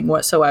inkling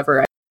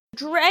whatsoever.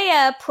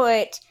 Drea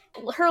put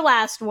her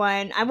last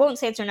one, I won't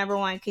say it's her number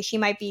 1 because she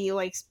might be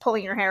like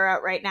pulling her hair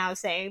out right now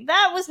saying,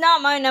 that was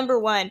not my number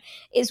 1,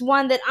 is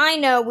one that I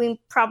know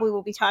we probably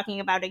will be talking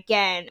about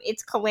again.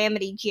 It's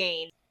Calamity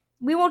Jane.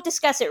 We won't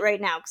discuss it right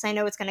now because I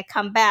know it's going to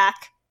come back.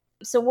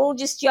 So we'll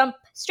just jump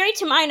straight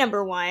to my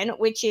number 1,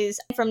 which is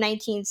from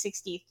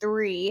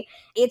 1963.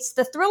 It's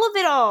The Thrill of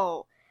It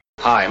All.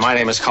 Hi, my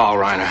name is Carl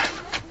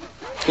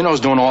Reiner. You know who's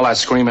doing all that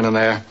screaming in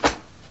there?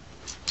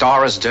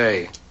 Doris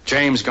Day,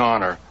 James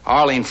Garner,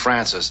 Arlene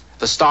Francis,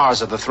 the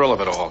stars of The Thrill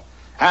of It All,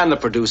 and the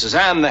producers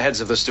and the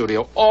heads of the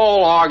studio,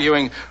 all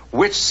arguing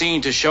which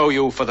scene to show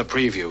you for the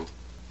preview.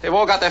 They've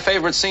all got their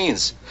favorite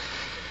scenes.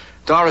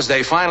 Doris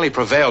Day finally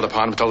prevailed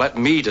upon them to let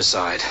me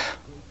decide.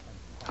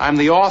 I'm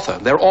the author.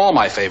 They're all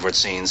my favorite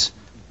scenes.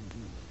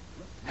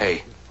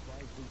 Hey,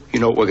 you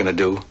know what we're gonna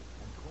do?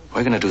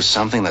 We're gonna do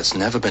something that's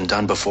never been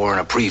done before in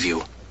a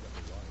preview.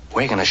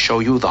 We're gonna show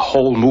you the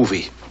whole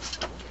movie.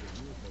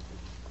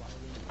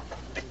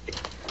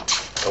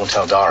 Don't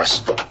tell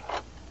Doris.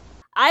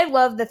 I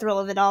love The Thrill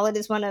of It All. It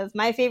is one of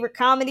my favorite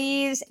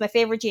comedies, my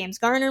favorite James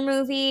Garner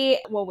movie.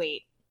 Well,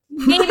 wait.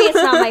 maybe it's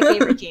not my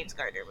favorite James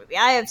Garner movie.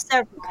 I have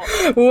several.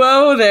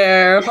 Whoa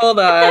there, hold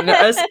on.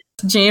 Us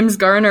James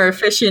Garner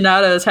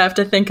aficionados have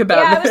to think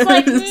about this. I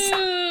was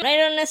like, I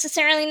don't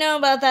necessarily know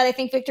about that. I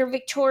think Victor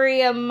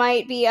Victoria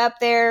might be up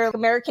there.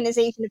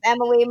 Americanization of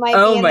Emily might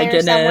be in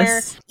there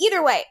somewhere.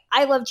 Either way,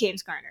 I love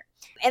James Garner.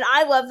 And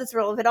I love the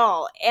thrill of it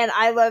all. And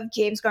I love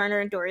James Garner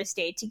and Doris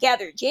Day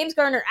together. James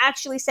Garner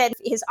actually said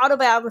in his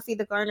autobiography,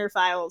 The Garner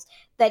Files,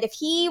 that if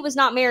he was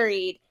not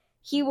married,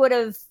 he would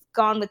have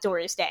gone with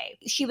Doris Day.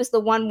 She was the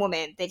one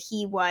woman that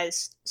he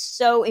was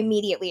so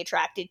immediately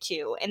attracted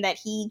to and that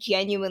he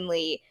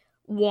genuinely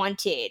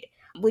wanted,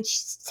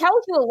 which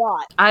tells you a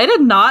lot. I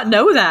did not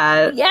know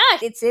that. Yeah,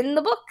 it's in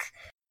the book.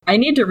 I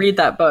need to read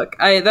that book.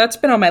 That's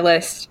been on my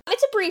list.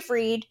 It's a brief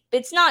read.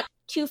 It's not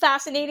too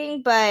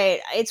fascinating, but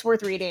it's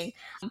worth reading.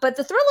 But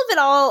The Thrill of It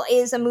All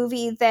is a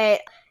movie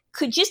that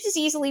could just as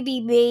easily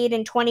be made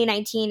in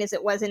 2019 as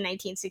it was in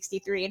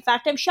 1963. In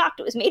fact, I'm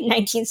shocked it was made in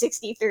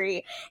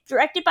 1963.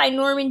 Directed by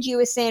Norman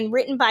Jewison,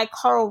 written by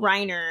Carl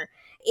Reiner.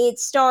 It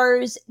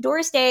stars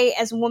Doris Day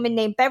as a woman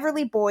named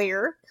Beverly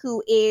Boyer,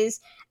 who is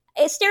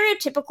a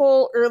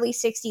stereotypical early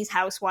 60s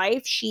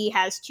housewife. She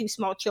has 2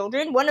 small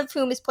children, one of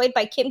whom is played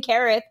by Kim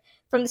Carruth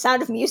from The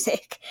Sound of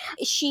Music.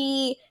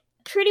 She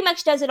pretty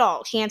much does it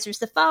all. She answers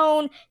the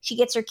phone, she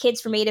gets her kids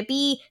from A to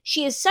B.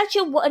 She is such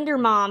a wonder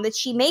mom that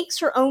she makes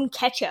her own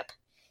ketchup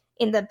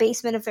in the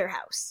basement of their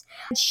house.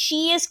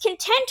 She is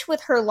content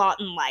with her lot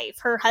in life.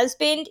 Her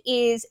husband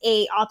is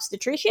an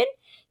obstetrician.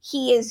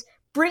 He is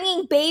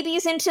bringing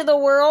babies into the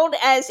world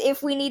as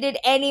if we needed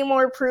any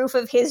more proof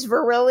of his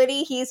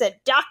virility. He's a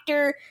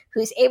doctor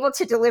who's able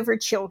to deliver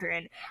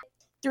children.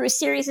 Through a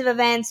series of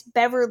events,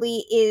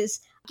 Beverly is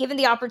given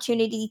the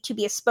opportunity to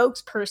be a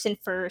spokesperson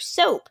for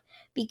soap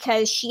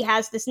because she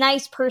has this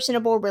nice,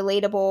 personable,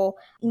 relatable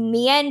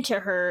mien to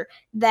her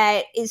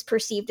that is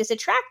perceived as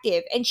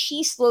attractive. And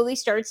she slowly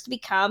starts to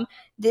become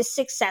this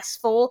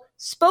successful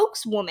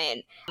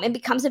spokeswoman and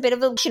becomes a bit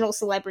of a national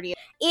celebrity.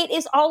 It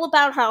is all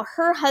about how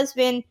her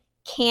husband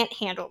can't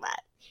handle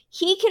that.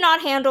 He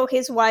cannot handle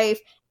his wife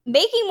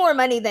making more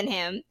money than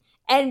him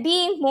and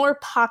being more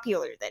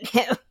popular than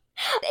him.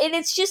 And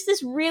it's just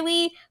this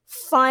really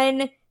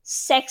fun,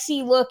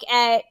 sexy look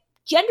at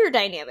gender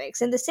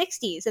dynamics in the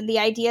 60s and the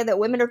idea that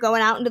women are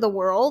going out into the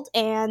world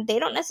and they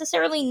don't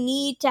necessarily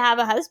need to have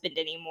a husband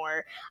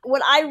anymore.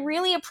 What I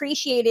really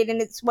appreciated, and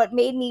it's what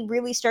made me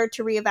really start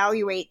to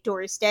reevaluate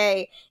Doris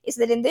Day, is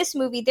that in this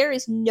movie, there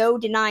is no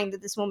denying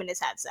that this woman has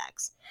had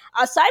sex.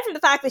 Aside from the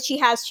fact that she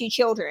has 2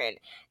 children,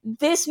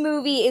 this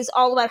movie is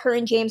all about her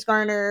and James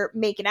Garner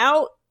making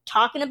out,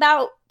 talking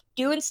about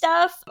doing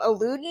stuff,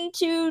 alluding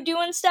to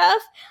doing stuff.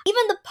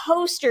 Even the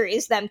poster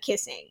is them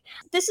kissing.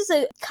 This is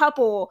a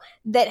couple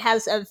that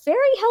has a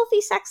very healthy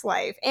sex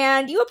life,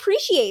 and you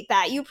appreciate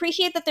that. You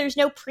appreciate that there's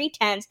no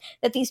pretense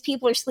that these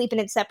people are sleeping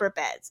in separate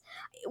beds.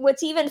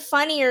 What's even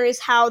funnier is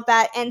how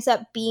that ends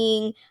up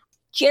being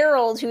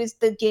Gerald, who is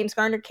the James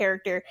Garner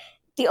character,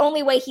 the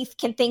only way he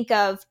can think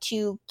of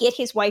to get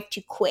his wife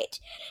to quit.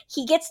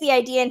 He gets the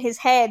idea in his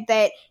head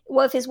that,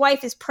 well, if his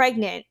wife is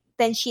pregnant,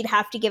 then she'd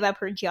have to give up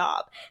her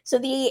job. So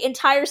the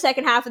entire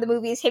second half of the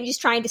movie is him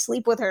just trying to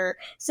sleep with her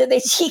so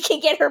that she can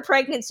get her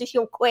pregnant so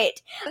she'll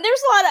quit. And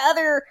there's a lot of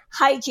other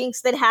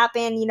hijinks that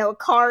happen. You know, a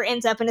car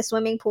ends up in a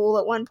swimming pool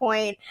at one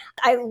point.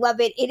 I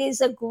love it. It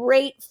is a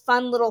great,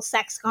 fun little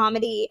sex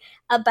comedy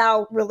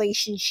about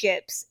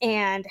relationships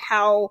and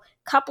how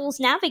couples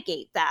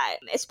navigate that,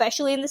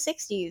 especially in the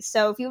 60s.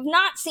 So if you've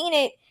not seen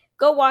it,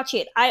 go watch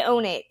it. I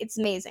own it. It's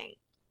amazing.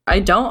 I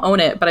don't own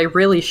it, but I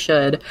really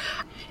should.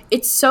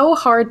 It's so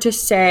hard to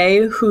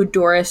say who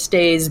Doris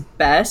Day's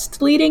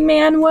best leading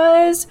man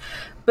was,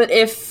 but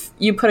if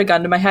you put a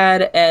gun to my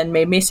head and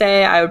made me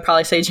say, I would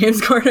probably say James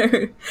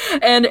Garner.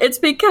 And it's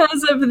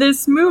because of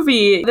this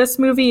movie. This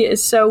movie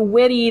is so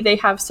witty. They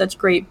have such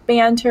great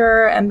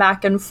banter and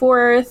back and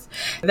forth.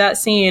 That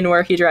scene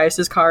where he drives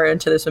his car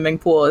into the swimming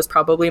pool is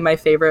probably my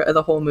favorite of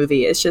the whole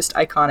movie. It's just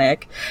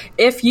iconic.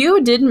 If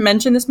you didn't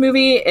mention this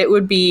movie, it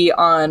would be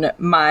on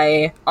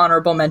my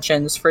honorable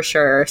mentions for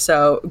sure.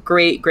 So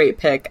great, great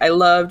pick. I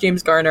love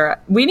James Garner.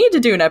 We need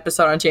to do an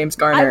episode on James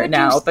Garner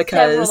now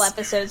because several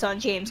episodes on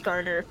James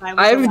Garner. If I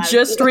was I've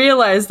just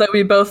realized that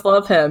we both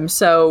love him,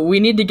 so we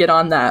need to get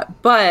on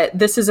that. But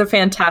this is a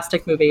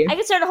fantastic movie. I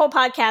could start a whole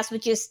podcast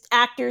with just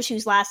actors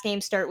whose last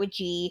names start with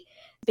G,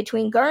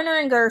 between Garner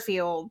and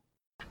Garfield.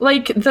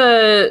 Like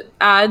the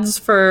ads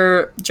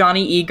for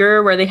Johnny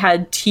Eager, where they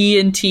had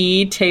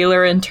T&T,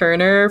 Taylor and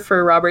Turner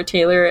for Robert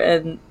Taylor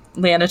and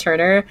Lana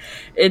Turner.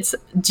 It's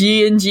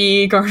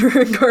G&G, Garner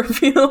and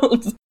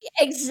Garfield.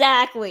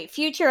 Exactly.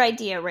 Future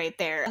idea right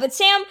there. But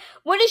Sam,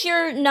 what is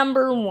your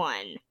number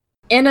 1?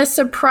 In a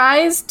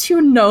surprise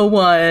to no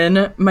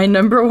one, my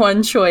number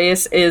 1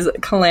 choice is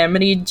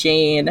Calamity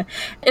Jane.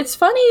 It's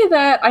funny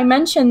that I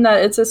mentioned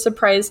that it's a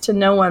surprise to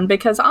no one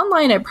because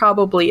online it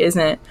probably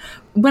isn't.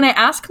 When I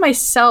ask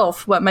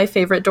myself what my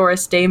favorite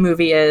Doris Day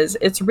movie is,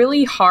 it's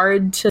really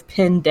hard to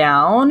pin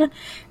down.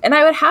 And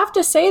I would have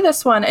to say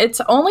this one,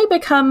 it's only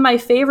become my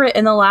favorite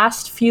in the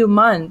last few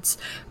months.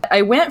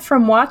 I went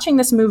from watching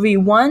this movie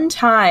one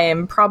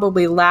time,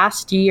 probably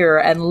last year,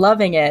 and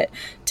loving it,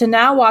 to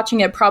now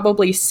watching it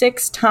probably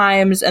 6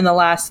 times in the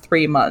last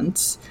 3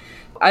 months.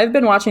 I've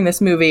been watching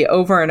this movie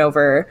over and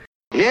over.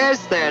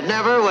 Yes, there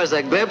never was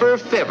a glibber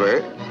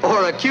fibber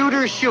or a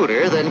cuter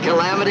shooter than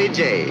Calamity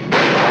Jane.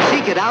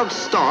 She could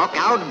outstalk,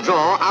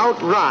 outdraw,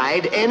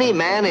 outride any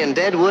man in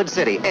Deadwood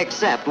City,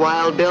 except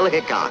Wild Bill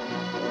Hickok.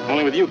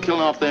 Only with you killing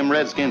off them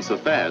Redskins so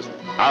fast,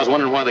 I was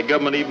wondering why the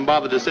government even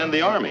bothered to send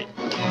the army.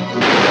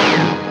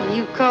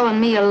 You calling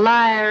me a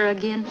liar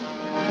again?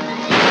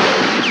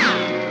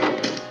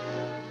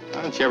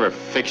 Why don't you ever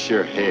fix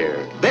your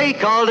hair? They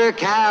called her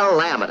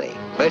Calamity,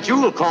 but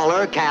you'll call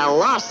her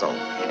Colossal,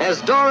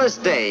 as Doris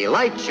Day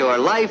lights your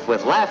life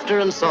with laughter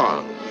and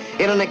song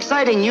in an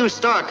exciting new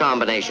star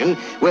combination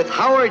with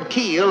Howard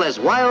Keel as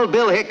Wild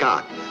Bill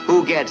Hickok,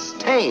 who gets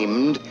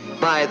tamed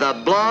by the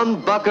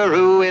blonde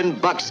buckaroo in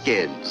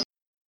buckskins.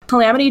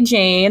 Calamity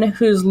Jane,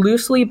 who's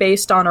loosely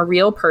based on a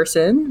real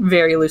person,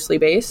 very loosely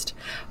based,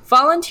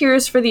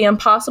 volunteers for the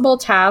impossible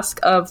task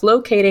of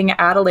locating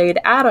Adelaide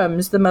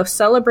Adams, the most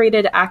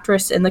celebrated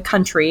actress in the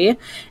country,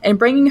 and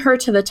bringing her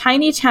to the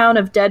tiny town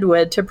of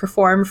Deadwood to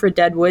perform for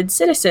Deadwood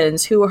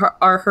citizens, who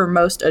are her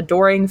most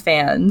adoring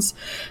fans.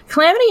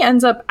 Calamity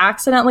ends up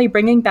accidentally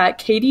bringing back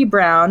Katie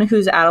Brown,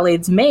 who's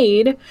Adelaide's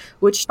maid,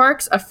 which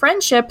sparks a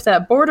friendship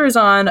that borders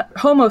on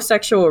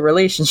homosexual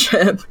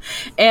relationship,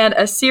 and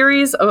a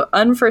series of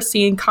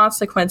unforeseen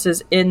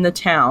consequences in the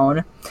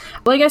town.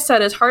 Like I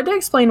said, it's hard to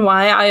explain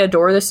why I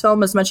adore this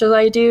film as much as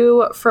I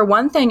do. For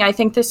one thing, I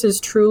think this is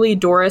truly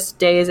Doris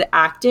Day's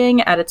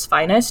acting at its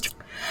finest.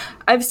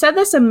 I've said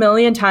this a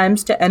million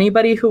times to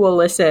anybody who will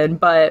listen,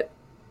 but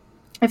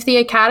if the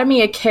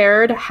Academy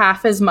cared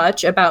half as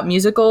much about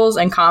musicals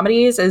and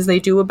comedies as they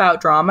do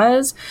about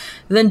dramas,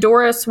 then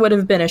Doris would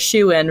have been a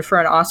shoo-in for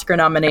an Oscar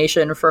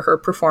nomination for her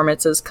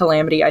performance as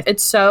Calamity.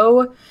 It's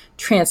so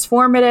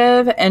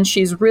transformative, and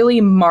she's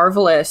really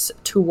marvelous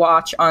to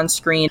watch on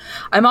screen.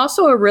 I'm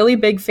also a really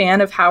big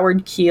fan of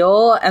Howard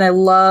Keel, and I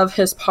love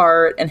his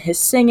part and his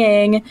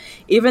singing,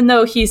 even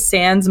though he's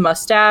sans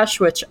mustache,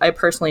 which I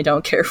personally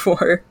don't care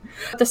for.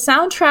 The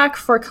soundtrack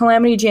for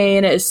Calamity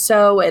Jane is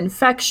so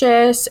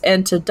infectious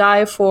and to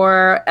die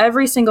for.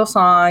 Every single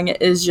song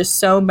is just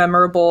so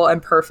memorable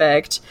and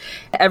perfect.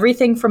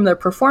 Everything from the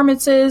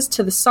performances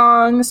to the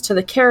songs to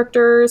the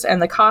characters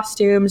and the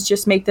costumes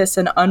just make this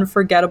an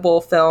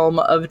unforgettable film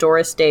of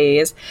Doris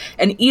Day's,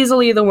 and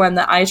easily the one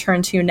that I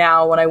turn to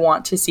now when I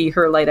want to see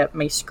her light up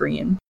my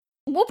screen.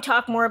 We'll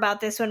talk more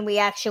about this when we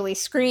actually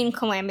screen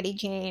Calamity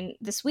Jane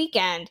this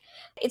weekend.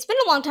 It's been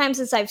a long time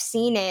since I've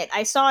seen it.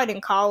 I saw it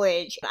in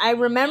college. I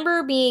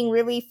remember being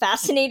really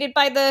fascinated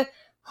by the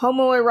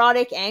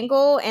homoerotic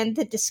angle and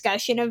the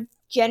discussion of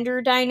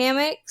gender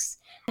dynamics.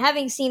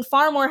 Having seen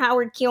far more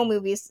Howard Keel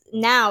movies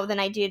now than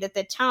I did at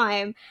the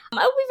time,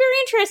 I would be very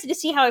interested to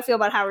see how I feel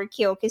about Howard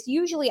Keel, because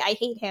usually I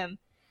hate him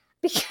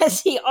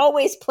because he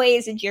always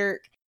plays a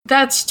jerk.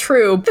 That's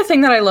true. The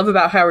thing that I love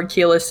about Howard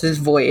Keel is his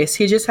voice.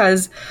 He just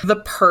has the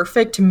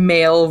perfect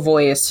male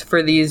voice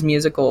for these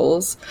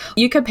musicals.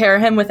 You could pair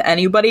him with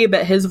anybody,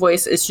 but his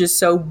voice is just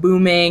so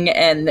booming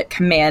and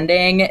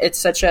commanding. It's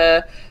such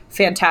a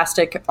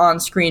fantastic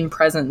on-screen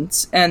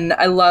presence, and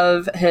I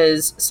love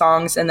his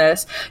songs in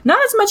this.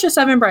 Not as much as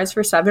Seven Brides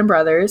for Seven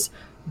Brothers,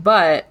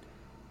 but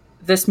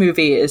this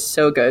movie is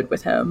so good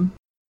with him.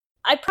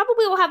 I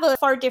probably will have a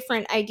far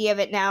different idea of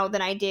it now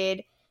than I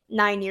did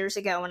 9 years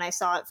ago when I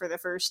saw it for the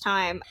first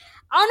time.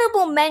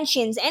 Honorable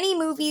mentions, any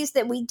movies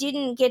that we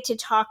didn't get to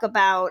talk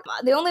about.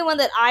 The only one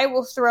that I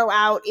will throw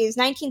out is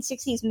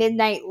 1960's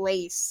Midnight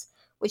Lace,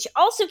 which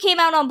also came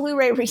out on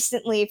Blu-ray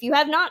recently. If you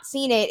have not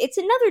seen it, it's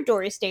another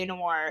Doris Day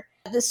noir.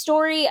 The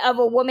story of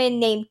a woman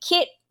named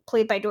Kit,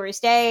 played by Doris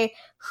Day,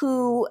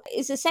 who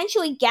is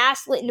essentially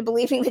gaslit into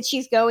believing that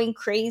she's going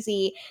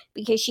crazy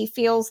because she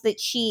feels that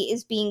she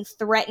is being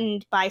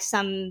threatened by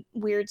some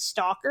weird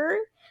stalker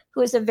who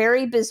has a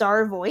very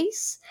bizarre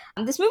voice.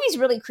 This movie's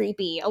really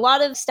creepy. A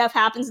lot of stuff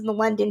happens in the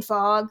London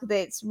fog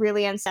that's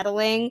really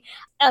unsettling.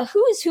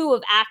 Who is who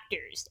of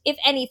actors? If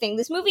anything,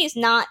 this movie is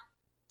not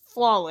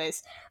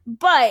flawless,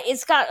 but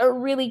it's got a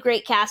really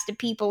great cast of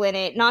people in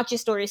it. Not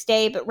just Doris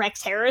Day, but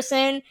Rex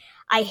Harrison.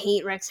 I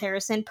hate Rex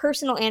Harrison,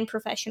 personal and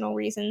professional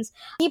reasons.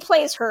 He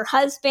plays her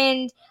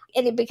husband,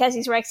 and because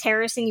he's Rex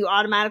Harrison, you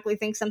automatically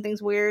think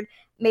something's weird.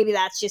 Maybe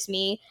that's just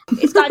me.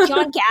 It's got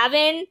John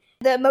Gavin,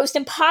 the most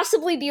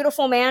impossibly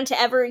beautiful man to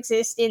ever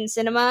exist in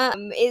cinema,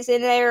 is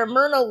in there.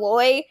 Myrna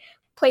Loy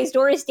plays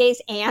Doris Day's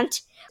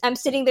aunt. I'm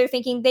sitting there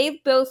thinking they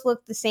both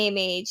look the same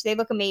age. They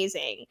look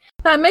amazing.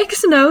 That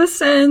makes no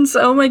sense.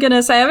 Oh my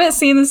goodness. I haven't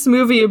seen this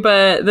movie,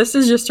 but this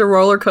is just a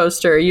roller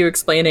coaster, you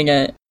explaining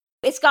it.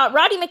 It's got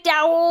Roddy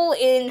McDowall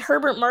and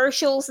Herbert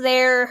Marshall's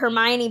there,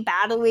 Hermione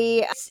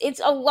Baddeley. It's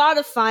a lot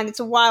of fun. It's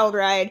a wild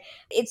ride.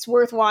 It's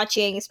worth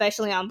watching,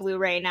 especially on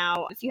Blu-ray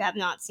now, if you have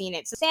not seen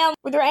it. So Sam,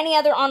 were there any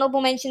other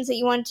honorable mentions that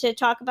you wanted to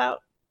talk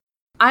about?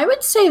 I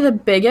would say the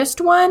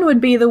biggest one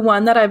would be the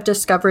one that I've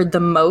discovered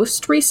the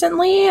most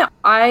recently.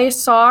 I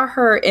saw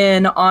her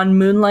in On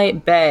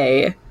Moonlight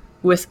Bay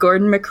with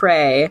Gordon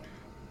McRae,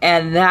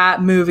 and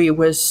that movie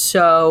was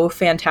so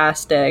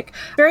fantastic.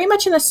 Very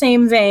much in the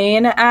same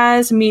vein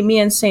as Meet Me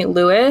in St.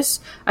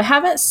 Louis. I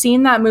haven't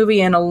seen that movie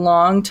in a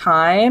long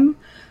time,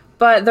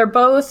 but they're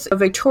both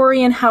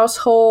Victorian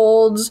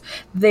households.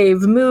 They've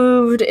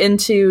moved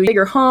into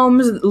bigger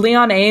homes.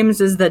 Leon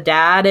Ames is the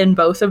dad in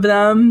both of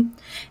them.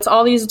 It's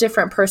all these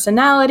different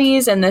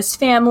personalities in this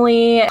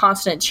family,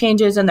 constant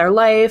changes in their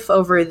life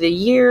over the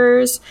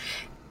years.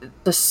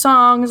 The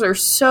songs are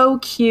so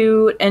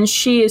cute, and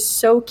she is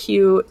so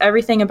cute.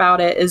 Everything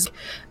about it is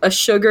a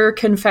sugar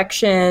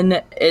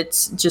confection.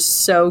 It's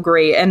just so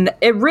great. And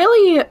it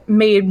really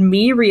made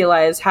me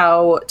realize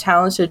how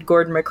talented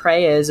Gordon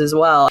McRae is as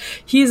well.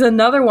 He's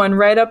another one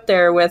right up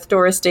there with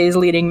Doris Day's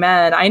Leading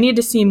Men. I need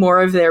to see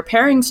more of their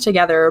pairings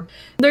together.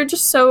 They're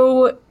just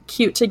so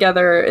cute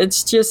together.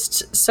 It's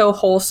just so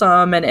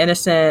wholesome and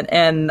innocent,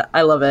 and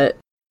I love it.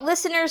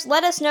 Listeners,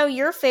 let us know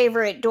your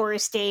favorite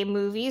Doris Day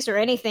movies or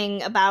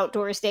anything about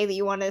Doris Day that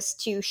you want us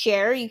to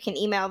share. You can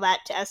email that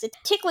to us at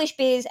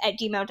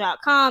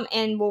ticklishbiz@gmail.com,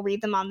 and we'll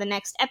read them on the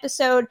next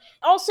episode.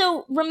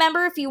 Also,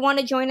 remember, if you want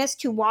to join us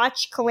to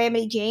watch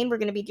Calamity Jane, we're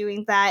going to be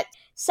doing that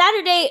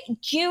Saturday,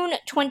 June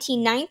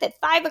 29th at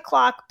 5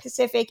 o'clock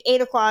Pacific, 8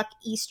 o'clock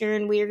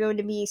Eastern. We are going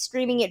to be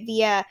streaming it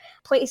via a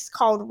place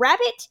called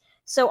Rabbit.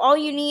 So all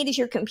you need is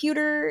your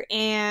computer,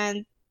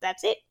 and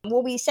that's it.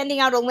 We'll be sending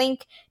out a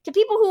link to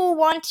people who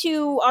want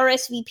to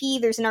RSVP.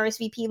 There's an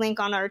RSVP link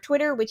on our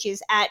Twitter, which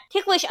is at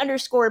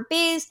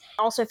ticklish_biz.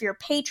 Also, if you're a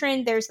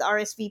patron, there's the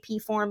RSVP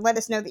form. Let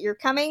us know that you're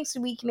coming so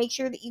we can make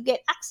sure that you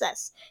get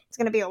access. It's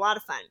going to be a lot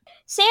of fun.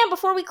 Sam,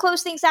 before we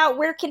close things out,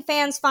 where can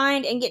fans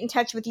find and get in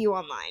touch with you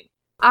online?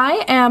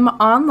 I am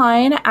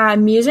online at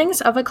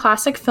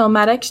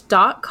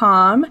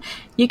musingsofaClassicFilmaddict.com.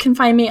 You can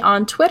find me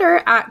on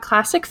Twitter at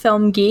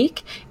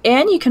ClassicFilmGeek,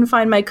 and you can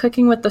find my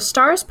Cooking with the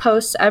Stars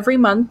posts every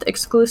month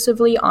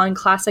exclusively on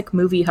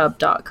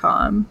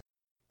ClassicMovieHub.com.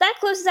 That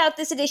closes out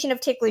this edition of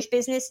Ticklish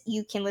Business.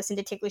 You can listen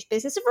to Ticklish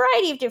Business a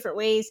variety of different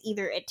ways,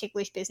 either at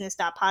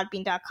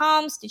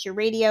ticklishbusiness.podbean.com, Stitcher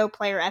Radio,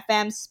 Player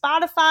FM,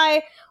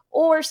 Spotify,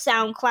 or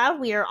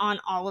SoundCloud. We are on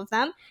all of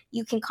them.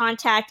 You can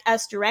contact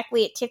us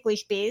directly at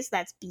ticklishbiz,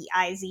 that's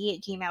B-I-Z,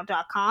 at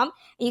gmail.com.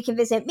 And you can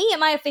visit me at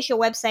my official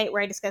website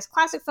where I discuss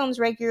classic films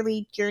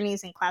regularly,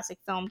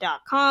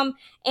 journeysinclassicfilm.com.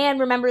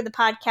 And remember the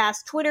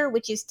podcast Twitter,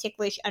 which is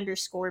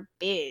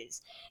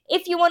ticklish_biz.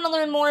 If you want to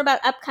learn more about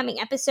upcoming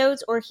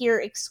episodes or hear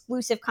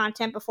exclusive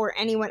content before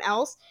anyone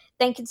else,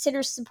 then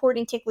consider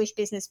supporting Ticklish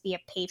Business via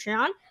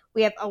Patreon.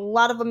 We have a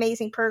lot of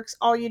amazing perks.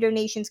 All your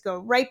donations go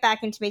right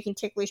back into making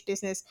Ticklish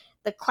Business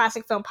the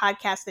classic film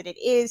podcast that it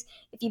is.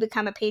 If you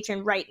become a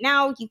patron right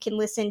now, you can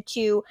listen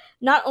to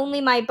not only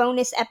my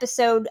bonus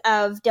episode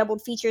of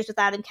Doubled Features with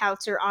Adam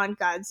Kautzer on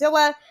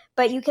Godzilla,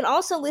 but you can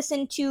also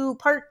listen to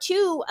part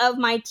 2 of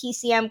my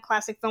TCM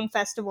Classic Film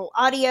Festival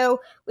audio,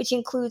 which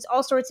includes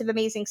all sorts of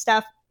amazing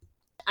stuff.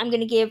 I'm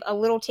going to give a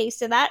little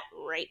taste of that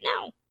right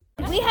now.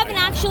 We haven't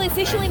actually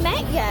officially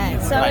met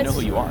yet, so I know who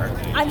you are.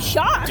 I'm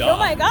shocked. Duh. Oh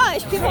my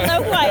gosh, people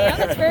know who I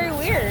am. It's very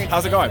weird.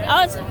 How's it going?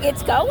 Oh,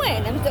 it's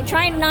going. I'm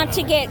trying not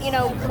to get,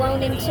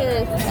 blown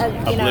into,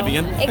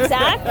 oblivion.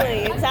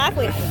 Exactly.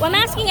 Well, I'm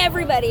asking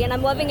everybody, and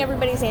I'm loving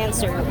everybody's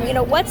answer.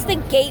 What's the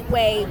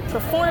gateway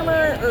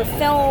performer or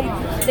film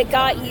that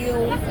got you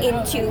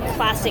into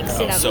classic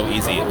cinema? So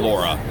easy,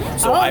 Laura.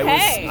 So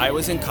okay. I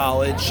was in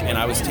college, and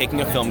I was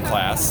taking a film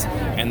class,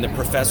 and the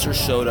professor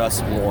showed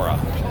us Laura.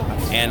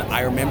 And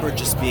I remember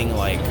just being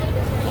like,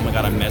 oh my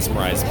God, I'm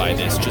mesmerized by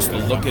this. Just the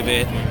look of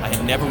it. I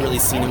had never really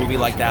seen a movie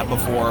like that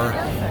before.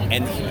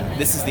 And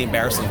this is the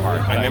embarrassing part.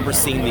 I remember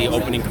seeing the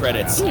opening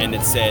credits and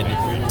it said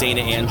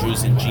Dana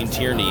Andrews and Gene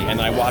Tierney. And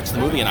I watched the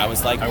movie and I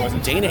was like,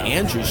 Dana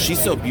Andrews,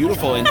 she's so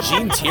beautiful. And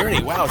Gene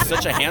Tierney, wow,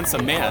 such a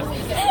handsome man.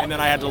 And then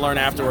I had to learn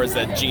afterwards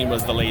that Gene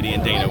was the lady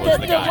and Dana was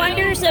the guy. The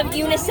wonders of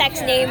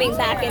unisex naming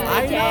back in the day.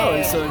 I know,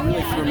 and so it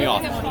really threw me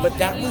off. But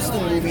that was the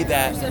movie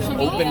that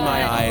opened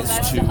my eyes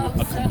to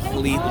a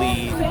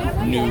completely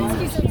new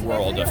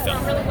world of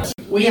film.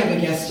 We have a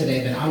guest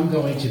today that I'm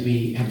going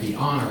to have the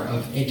honor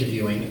of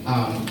interviewing,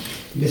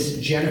 Miss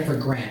Jennifer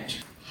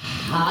Grant.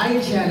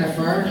 Hi,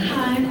 Jennifer.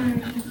 Hi,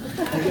 Mark.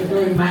 I get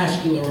very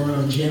masculine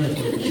around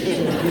Jennifer.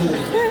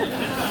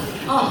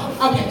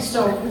 Oh, okay,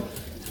 so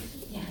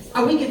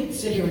we can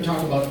sit here and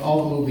talk about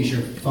all the movies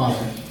your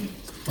father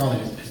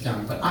has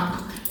done, but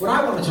what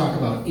I want to talk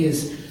about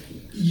is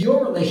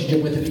your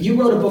relationship with him. You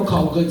wrote a book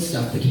called Good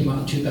Stuff that came out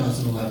in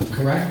 2011,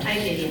 correct? I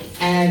did, yes.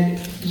 And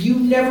you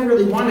never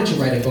really wanted to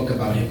write a book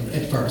about him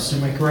at first.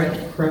 Am I correct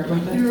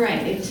about that? You're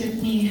right. It took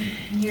me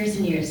years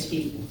and years to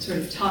be sort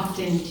of talked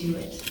into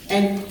it.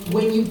 And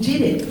when you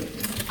did it,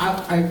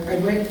 I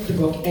read the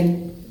book,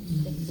 and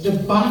the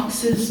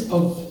boxes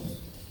of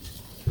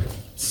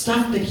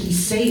stuff that he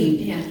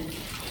saved. Yeah.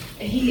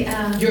 He,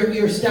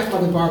 Your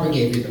stepmother Barbara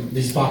gave you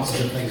these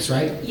boxes of things,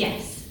 right?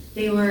 Yes.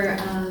 They were,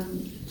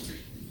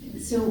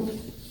 so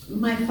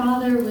my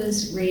father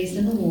was raised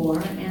in the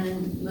war,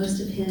 and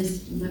most of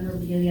his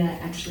memorabilia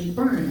actually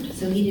burned,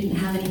 so he didn't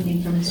have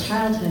anything from his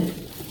childhood.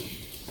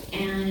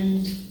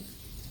 And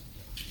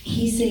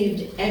he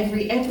saved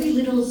every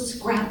little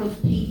scrap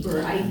of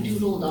paper I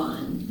doodled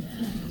on.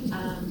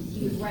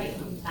 He would write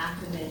on the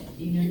back of it,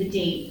 the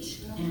date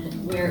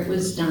and where it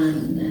was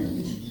done,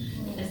 and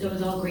as though it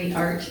was all great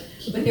art.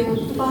 But there were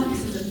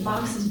boxes and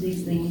boxes of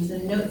these things,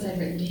 and notes I'd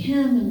written to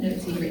him, and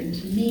notes he'd written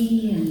to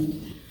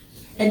me,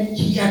 and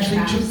he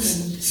actually took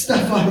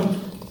stuff out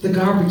of the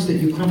garbage that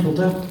you crumpled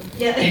up.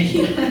 Yeah.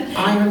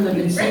 Ironed them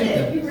and saved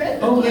them. You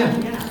read them. Oh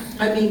yeah.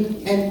 I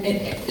mean,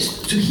 and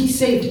so he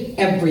saved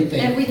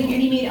everything. Everything,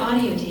 and he made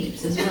audio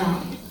tapes as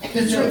well.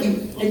 That's right.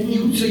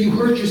 So you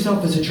heard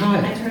yourself as a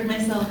child. I heard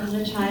myself as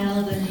a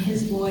child and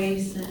his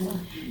voice, and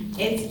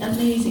it's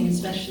amazing,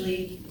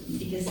 especially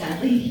because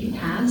sadly he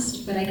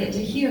passed, but I get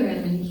to hear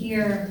him and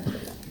hear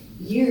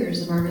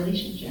years of our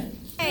relationship.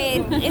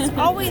 It's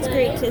always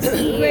great to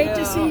see you. Great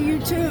to see you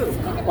too.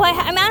 Well,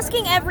 I'm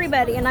asking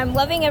everybody, and I'm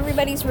loving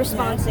everybody's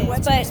responses,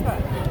 but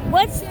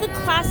what's the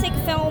classic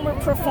film or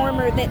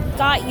performer that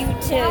got you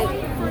to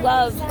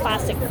love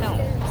classic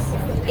films?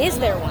 Is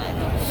there one?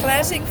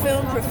 Classic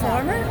film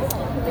performer?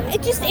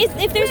 It just is,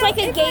 if there's like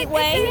a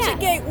gateway. If there's a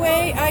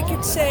gateway, I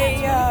could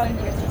say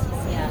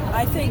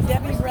I think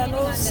Debbie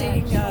Reynolds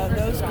seeing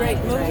those great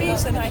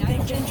movies, and I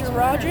think Ginger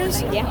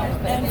Rogers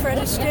and Fred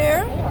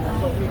Astaire.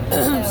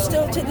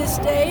 Still to this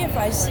day, if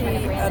I see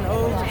an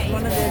old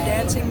one of their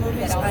dancing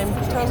movies, I'm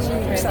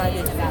totally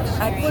excited.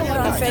 I put it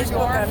on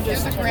Facebook.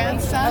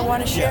 I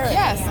want to share it.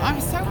 Yes,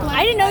 I'm so glad.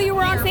 I didn't know you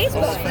were on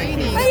Facebook. I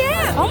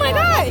am. Oh my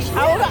gosh!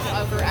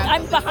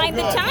 I'm behind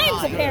the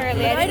times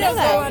apparently. I didn't know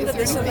that. I don't go under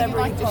the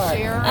celebrity part.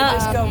 I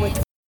just go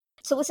with.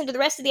 To listen to the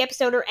rest of the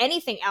episode or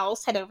anything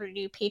else, head over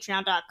to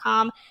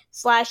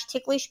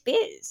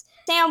patreon.com/ticklishbiz.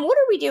 Sam, what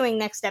are we doing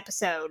next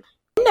episode?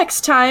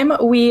 Next time,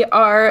 we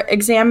are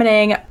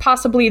examining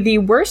possibly the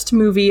worst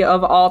movie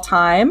of all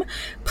time,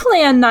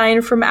 Plan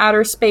 9 from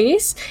Outer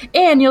Space,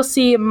 and you'll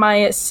see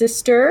my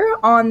sister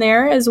on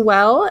there as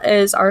well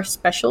as our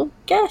special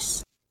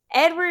guest.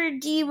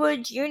 Edward D.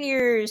 Wood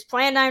Jr.'s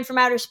Plan 9 from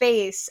Outer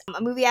Space,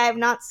 a movie I have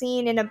not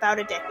seen in about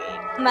a decade,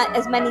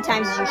 as many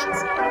times as you should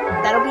see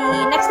it. That'll be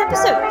next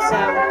episode.